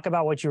us to talk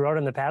about what you wrote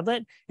in the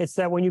Padlet. It's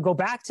that when you go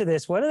back to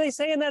this, what do they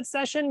say in that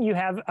session? You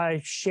have a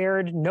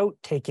shared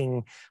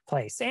note-taking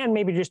place, and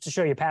maybe just to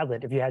show you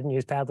Padlet if you hadn't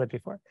used Padlet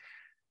before.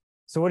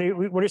 So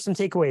what are some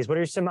takeaways? What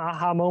are some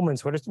aha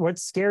moments? What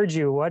scared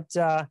you? What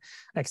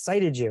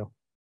excited you?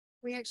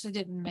 We actually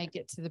didn't make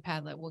it to the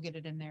Padlet. We'll get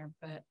it in there,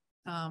 but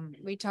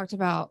we talked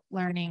about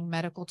learning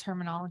medical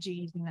terminology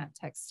using that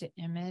text to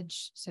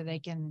image so they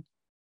can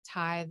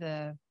tie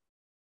the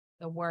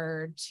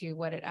word to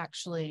what it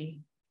actually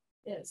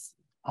is.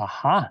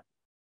 Aha.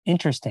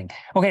 Interesting.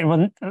 Okay,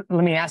 well,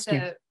 let me ask you.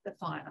 The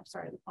font, I'm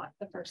sorry, the font,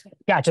 the first thing.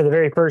 Gotcha, the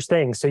very first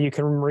thing. So you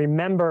can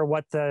remember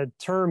what the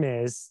term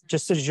is,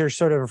 just as you're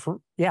sort of,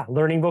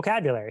 learning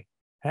vocabulary.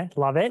 Okay,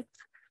 love it.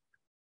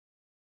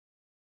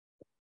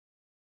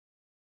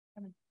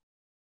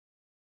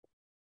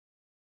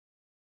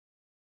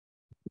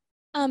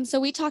 So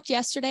we talked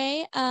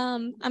yesterday.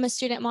 I'm a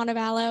student at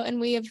Montevallo,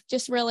 and we have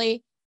just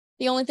really,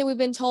 the only thing we've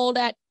been told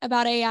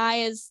about AI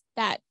is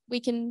that they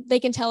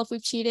can tell if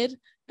we've cheated.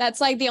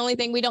 That's like the only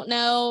thing we don't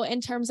know in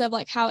terms of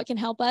like how it can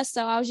help us.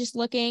 So I was just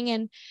looking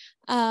at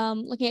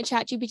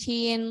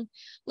ChatGPT and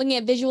looking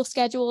at visual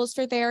schedules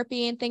for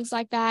therapy and things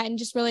like that, and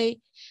just really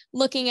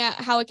looking at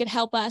how it could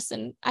help us.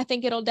 And I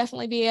think it'll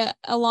definitely be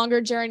a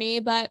longer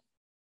journey. But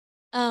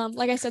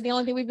like I said, the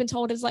only thing we've been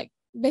told is like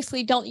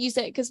basically don't use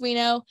it because we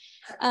know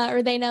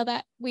or they know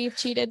that we've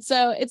cheated.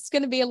 So it's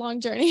going to be a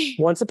long journey.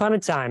 Once upon a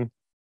time,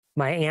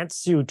 my Aunt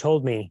Sue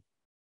told me,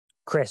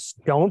 Chris,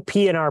 don't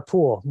pee in our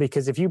pool,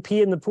 because if you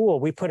pee in the pool,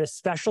 we put a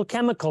special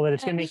chemical that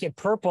it's going to make it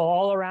purple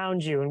all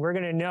around you, and we're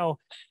going to know.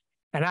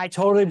 And I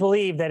totally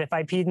believe that if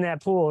I peed in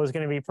that pool, it was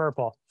going to be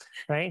purple,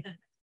 right?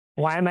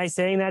 Why am I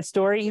saying that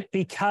story?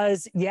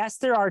 Because yes,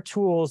 there are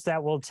tools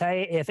that will tell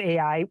you if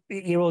AI,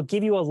 it will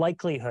give you a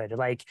likelihood.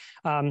 Like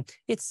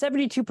it's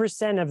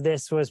 72% of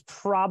this was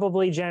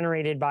probably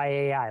generated by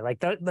AI. Like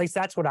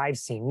that's what I've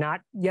seen.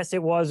 Not yes,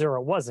 it was or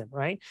it wasn't,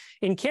 right?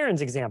 In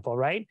Karen's example,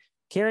 right?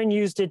 Karen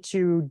used it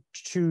to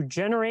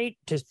generate,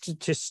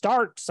 to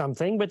start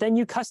something, but then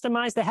you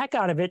customize the heck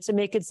out of it to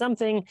make it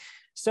something.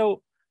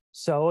 So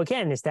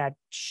again, is that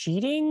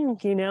cheating?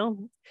 You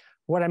know,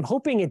 what I'm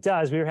hoping it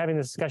does, we were having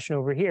this discussion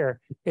over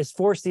here, is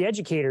force the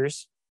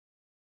educators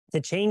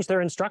to change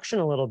their instruction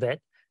a little bit.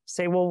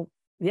 Say, well,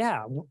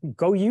 yeah,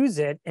 go use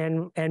it,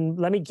 and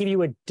let me give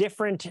you a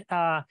different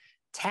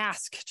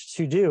task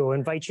to do,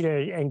 invite you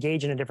to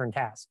engage in a different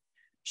task.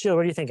 Sheila,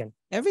 what are you thinking?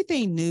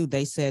 Everything new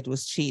they said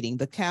was cheating.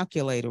 The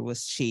calculator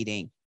was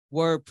cheating.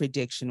 Word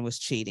prediction was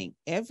cheating.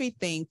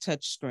 Everything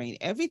touchscreen,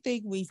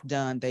 everything we've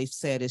done, they've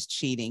said is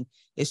cheating.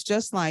 It's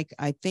just like,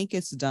 I think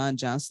it's done.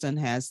 Johnston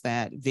has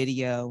that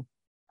video.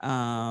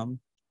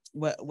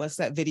 What's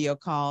that video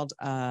called?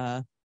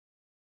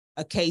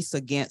 A case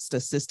against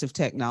assistive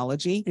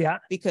technology. Yeah.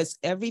 Because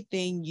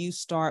everything you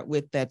start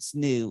with that's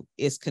new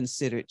is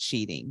considered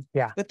cheating.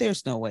 Yeah. But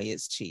there's no way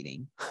it's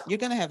cheating. You're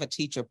going to have a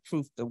teacher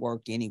proof the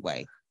work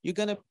anyway. You're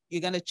going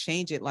to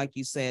change it, like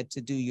you said,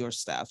 to do your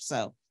stuff.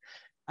 So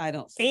I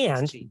don't think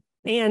it's cheating.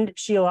 And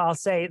Sheila, I'll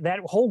say that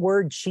whole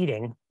word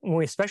cheating,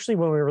 especially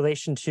when we're in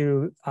relation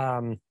to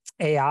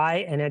AI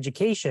and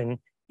education,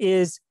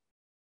 is,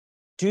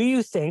 do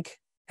you think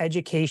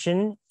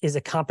education is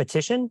a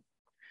competition?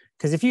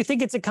 Because if you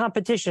think it's a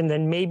competition,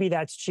 then maybe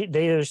that's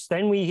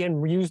then we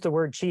can use the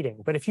word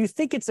cheating. But if you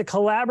think it's a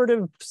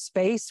collaborative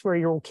space where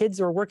your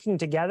kids are working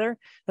together,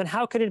 then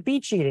how could it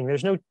be cheating?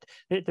 There's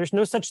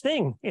no such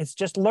thing. It's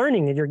just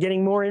learning, and you're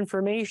getting more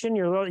information.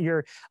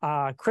 You're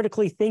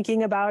critically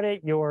thinking about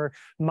it. Your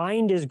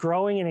mind is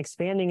growing and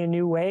expanding in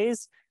new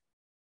ways.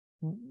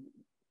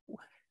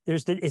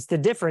 It's the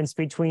difference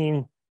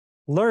between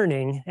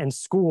learning and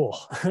school,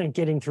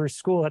 getting through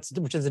school.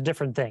 Which is a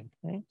different thing.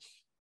 Right?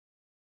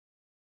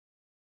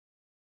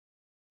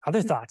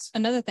 Other thoughts?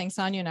 Another thing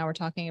Sonia and I were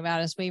talking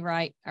about is we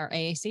write our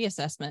AAC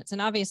assessments, and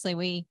obviously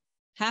we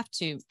have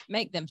to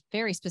make them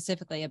very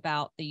specifically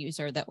about the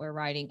user that we're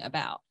writing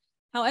about.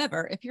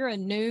 However, if you're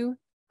new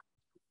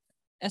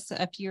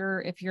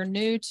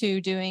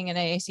to doing an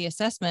AAC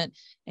assessment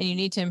and you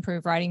need to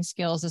improve writing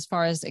skills as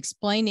far as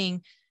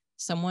explaining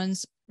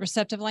someone's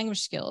receptive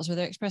language skills or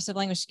their expressive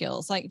language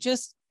skills, like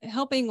just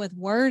helping with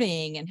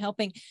wording and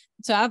helping.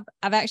 So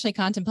I've actually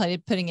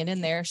contemplated putting it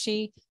in there.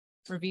 She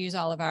reviews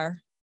all of our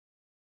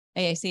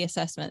AAC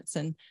assessments,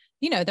 and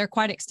they're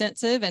quite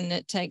extensive and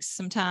it takes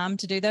some time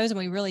to do those, and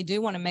we really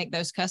do want to make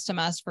those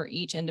customized for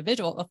each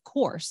individual, of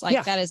course,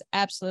 that is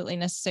absolutely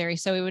necessary.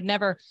 So we would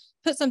never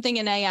put something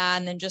in AI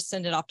and then just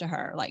send it off to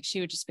her. Like,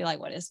 she would just be like,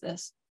 what is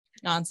this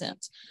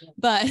nonsense?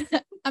 But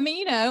I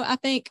mean, I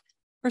think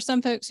for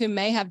some folks who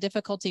may have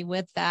difficulty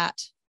with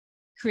that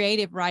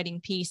creative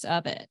writing piece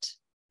of it,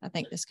 I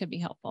think this could be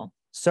helpful.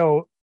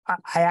 So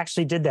I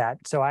actually did that.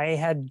 So I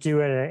had to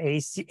do an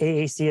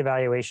AAC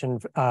evaluation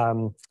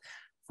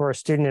for a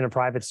student in a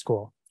private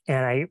school.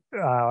 And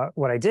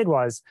what I did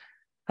was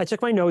I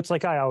took my notes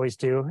like I always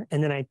do.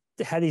 And then I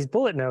had these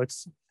bullet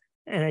notes,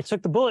 and I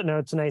took the bullet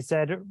notes and I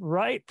said,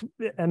 right,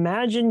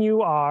 imagine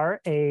you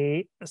are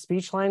a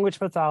speech language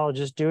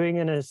pathologist doing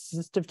an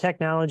assistive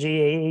technology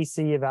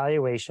AAC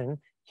evaluation.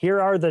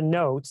 Here are the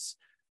notes.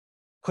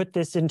 Put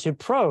this into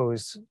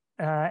prose.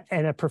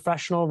 And a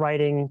professional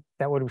writing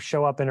that would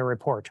show up in a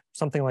report,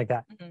 something like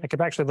that. Mm-hmm. I could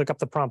actually look up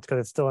the prompt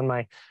because it's still in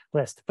my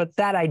list, but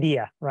that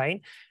idea,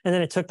 right? And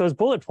then it took those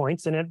bullet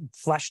points and it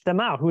fleshed them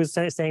out. Who was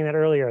saying that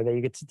earlier, that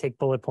you get to take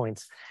bullet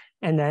points?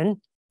 And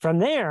then from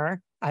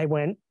there, I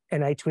went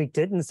and I tweaked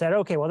it and said,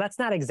 okay, well, that's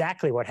not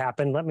exactly what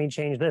happened. Let me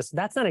change this.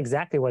 That's not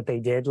exactly what they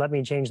did. Let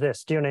me change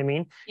this. Do you know what I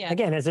mean? Yeah.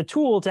 Again, as a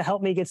tool to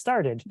help me get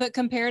started. But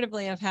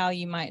comparatively of how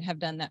you might have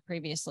done that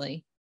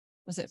previously,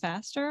 was it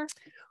faster?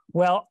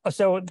 Well,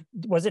 so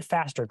was it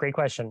faster? Great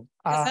question.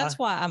 That's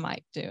why I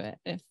might do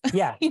it.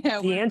 Yeah,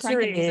 the answer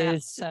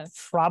is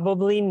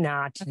probably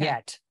not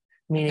yet.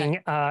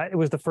 Meaning, it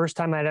was the first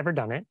time I'd ever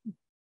done it.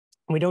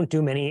 We don't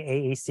do many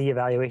AAC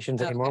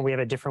evaluations anymore. We have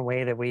a different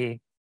way that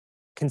we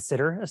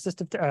consider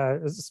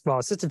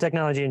assistive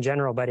technology in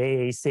general, but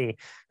AAC.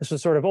 This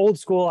was sort of old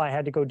school. I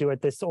had to go do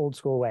it this old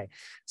school way.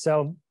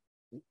 So,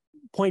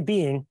 point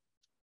being,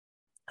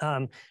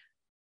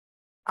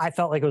 I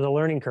felt like it was a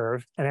learning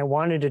curve, and I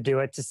wanted to do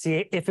it to see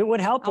if it would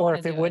help or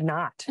if it would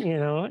not,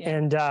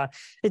 and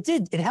it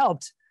did, it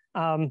helped.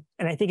 And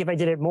I think if I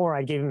did it more,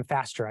 I'd get even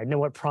faster. I'd know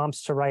what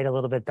prompts to write a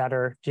little bit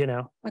better,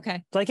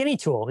 Okay. Like any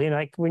tool,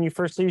 like when you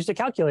first used a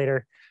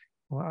calculator,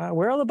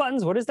 where are the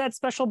buttons? What is that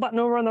special button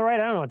over on the right?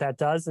 I don't know what that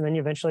does. And then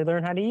you eventually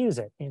learn how to use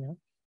it, All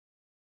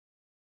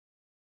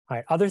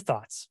right, other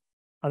thoughts,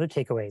 other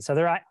takeaways,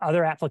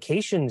 other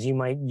applications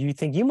you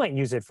think you might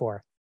use it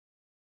for?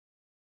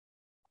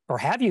 Or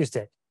have used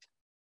it?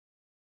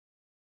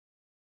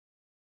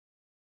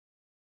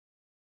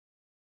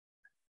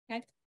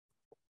 Okay.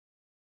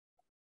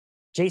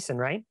 Jason,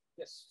 right?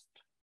 Yes.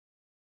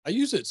 I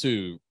use it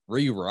to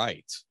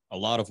rewrite a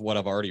lot of what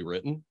I've already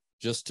written,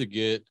 just to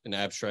get an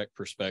abstract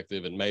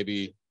perspective, and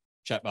maybe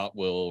chatbot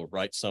will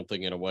write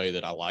something in a way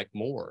that I like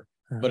more.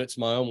 But it's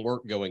my own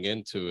work going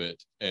into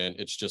it, and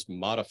it's just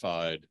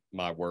modified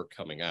my work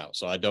coming out.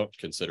 So I don't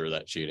consider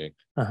that cheating.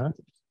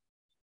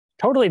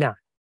 Totally not.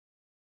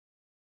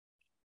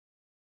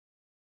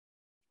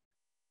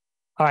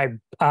 All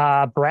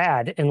right,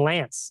 Brad and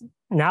Lance,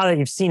 now that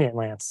you've seen it,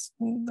 Lance.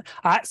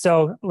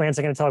 So Lance,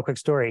 I'm going to tell a quick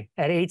story.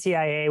 At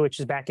ATIA, which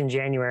is back in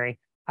January,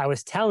 I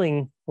was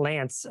telling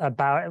Lance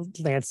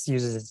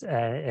uses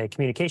a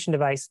communication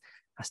device.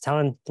 I was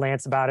telling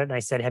Lance about it, and I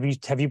said,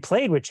 have you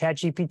played with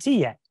ChatGPT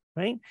yet?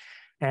 right?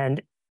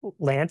 And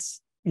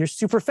Lance, you're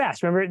super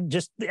fast. Remember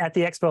just at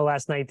the expo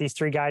last night, these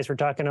three guys were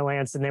talking to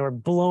Lance and they were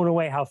blown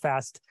away how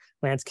fast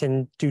Lance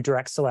can do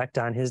direct select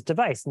on his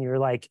device. And you were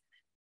like,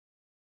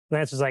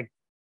 Lance was like,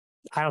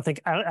 I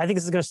think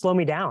this is going to slow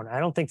me down. I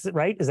don't think,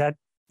 right? Do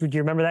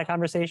you remember that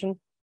conversation?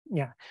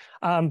 Yeah.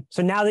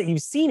 So now that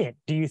you've seen it,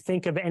 do you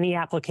think of any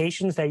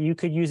applications that you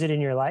could use it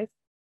in your life?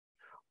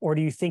 Or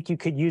do you think you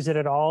could use it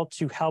at all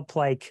to help,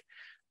 like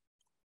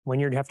when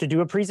you have to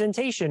do a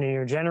presentation and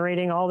you're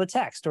generating all the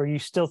text, or you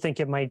still think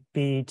it might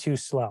be too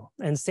slow?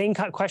 And same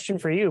question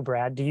for you,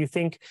 Brad. Do you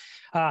think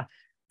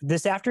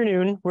this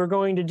afternoon we're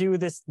going to do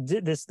this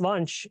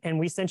lunch and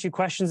we sent you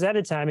questions ahead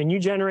of time and you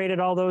generated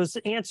all those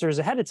answers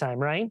ahead of time,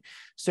 right?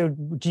 So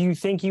do you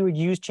think you would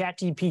use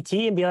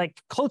ChatGPT and be like,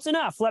 close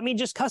enough, let me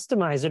just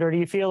customize it? Or do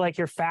you feel like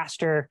you're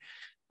faster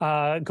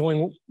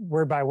going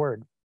word by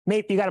word?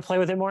 Maybe you got to play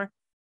with it more?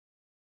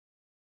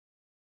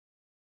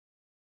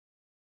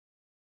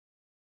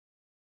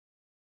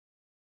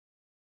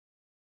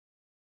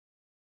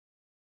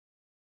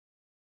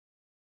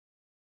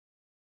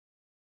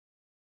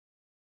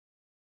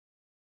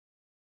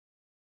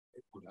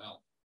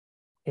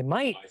 It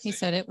might. He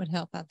said it would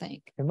help, I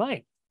think. It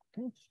might.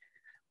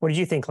 What did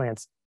you think,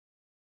 Lance?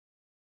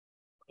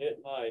 It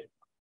might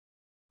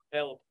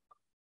help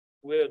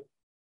with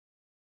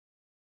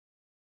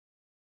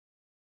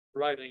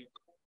writing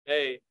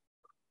a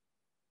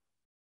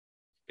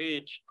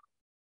speech,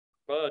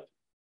 but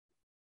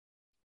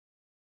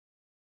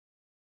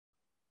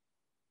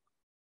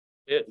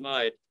it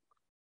might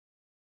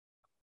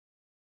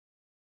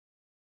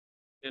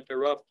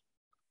interrupt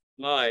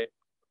my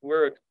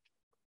work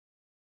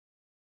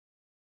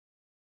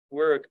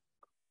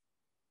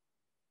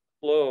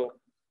flow.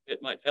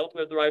 It might help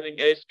with writing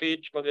a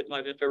speech, but it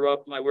might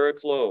interrupt my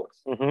workflow.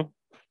 Mm-hmm.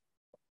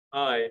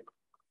 I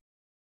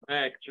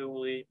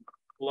actually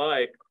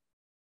like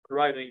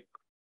writing,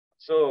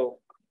 so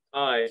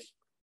I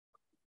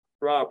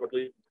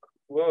probably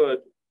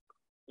would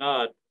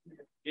not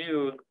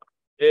use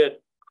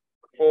it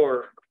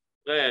for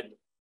that.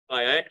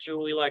 I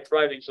actually like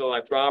writing, so I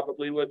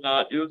probably would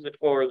not use it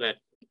for that.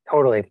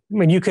 Totally. I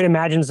mean, you could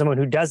imagine someone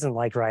who doesn't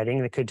like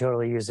writing that could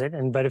totally use it.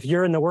 But if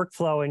you're in the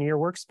workflow in your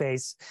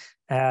workspace,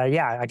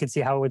 yeah, I could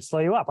see how it would slow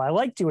you up. I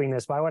like doing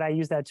this. Why would I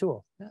use that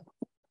tool? Yeah.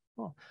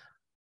 Cool.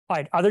 All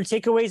right. Other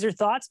takeaways or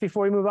thoughts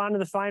before we move on to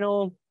the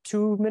final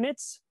 2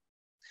 minutes?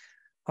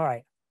 All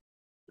right.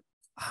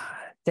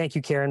 Thank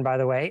you, Karen, by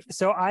the way.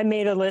 So I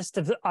made a list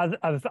of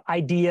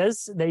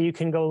ideas that you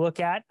can go look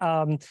at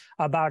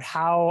about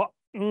how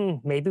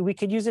maybe we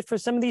could use it for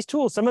some of these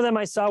tools. Some of them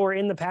I saw were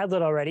in the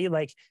Padlet already,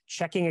 like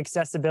checking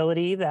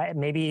accessibility, that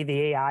maybe the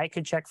AI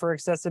could check for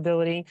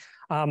accessibility,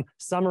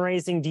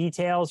 summarizing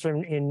details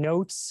in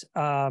notes.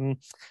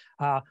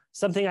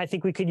 Something I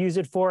think we could use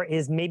it for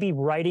is maybe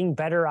writing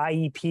better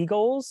IEP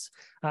goals.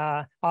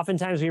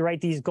 Oftentimes we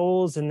write these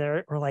goals and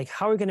we're like,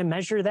 how are we going to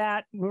measure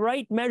that? We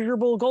write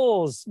measurable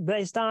goals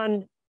based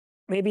on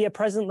maybe a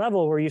present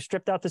level where you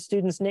stripped out the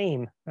student's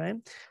name, right?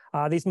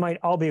 These might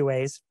all be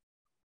ways.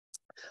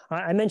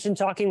 I mentioned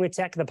Talking with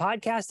Tech, the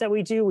podcast that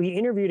we do. We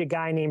interviewed a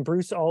guy named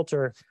Bruce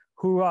Alter,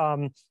 who's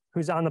on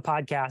the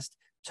podcast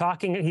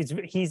talking.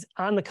 He's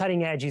on the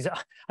cutting edge.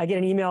 I get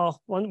an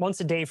email once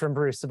a day from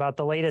Bruce about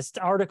the latest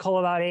article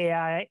about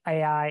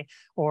AI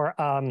or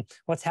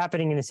what's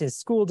happening in his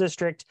school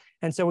district.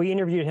 And so we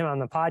interviewed him on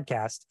the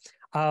podcast.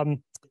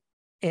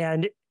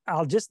 And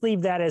I'll just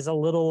leave that as a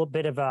little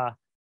bit of a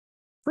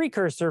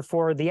precursor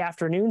for the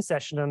afternoon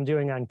session I'm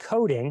doing on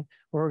coding,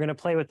 where we're going to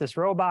play with this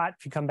robot.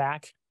 If you come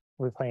back,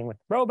 we're playing with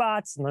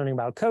robots and learning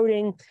about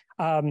coding,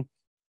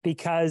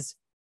 because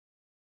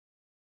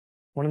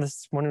one of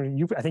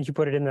you, I think you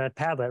put it in the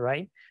Padlet,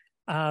 right?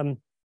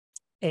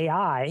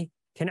 AI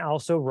can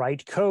also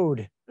write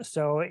code.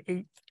 So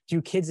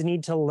do kids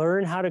need to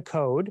learn how to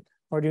code,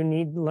 or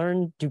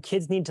do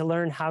kids need to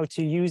learn how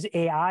to use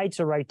AI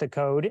to write the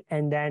code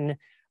and then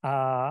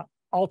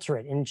alter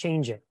it and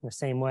change it in the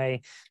same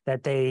way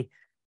that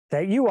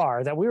we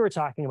were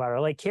talking about, or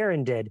like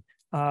Karen did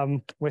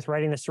with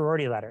writing the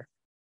sorority letter.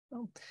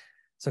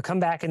 So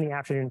come back in the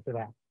afternoon for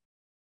that.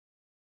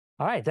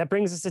 All right, that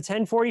brings us to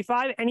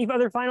 10:45. Any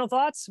other final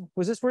thoughts?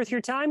 Was this worth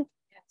your time?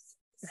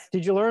 Yes.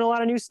 Did you learn a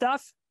lot of new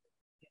stuff?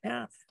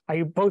 Yeah. Are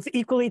you both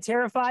equally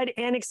terrified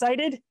and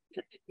excited?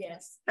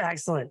 Yes.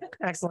 Excellent,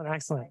 excellent,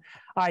 excellent.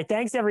 All right,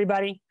 thanks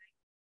everybody.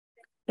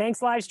 Thanks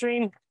live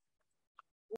stream.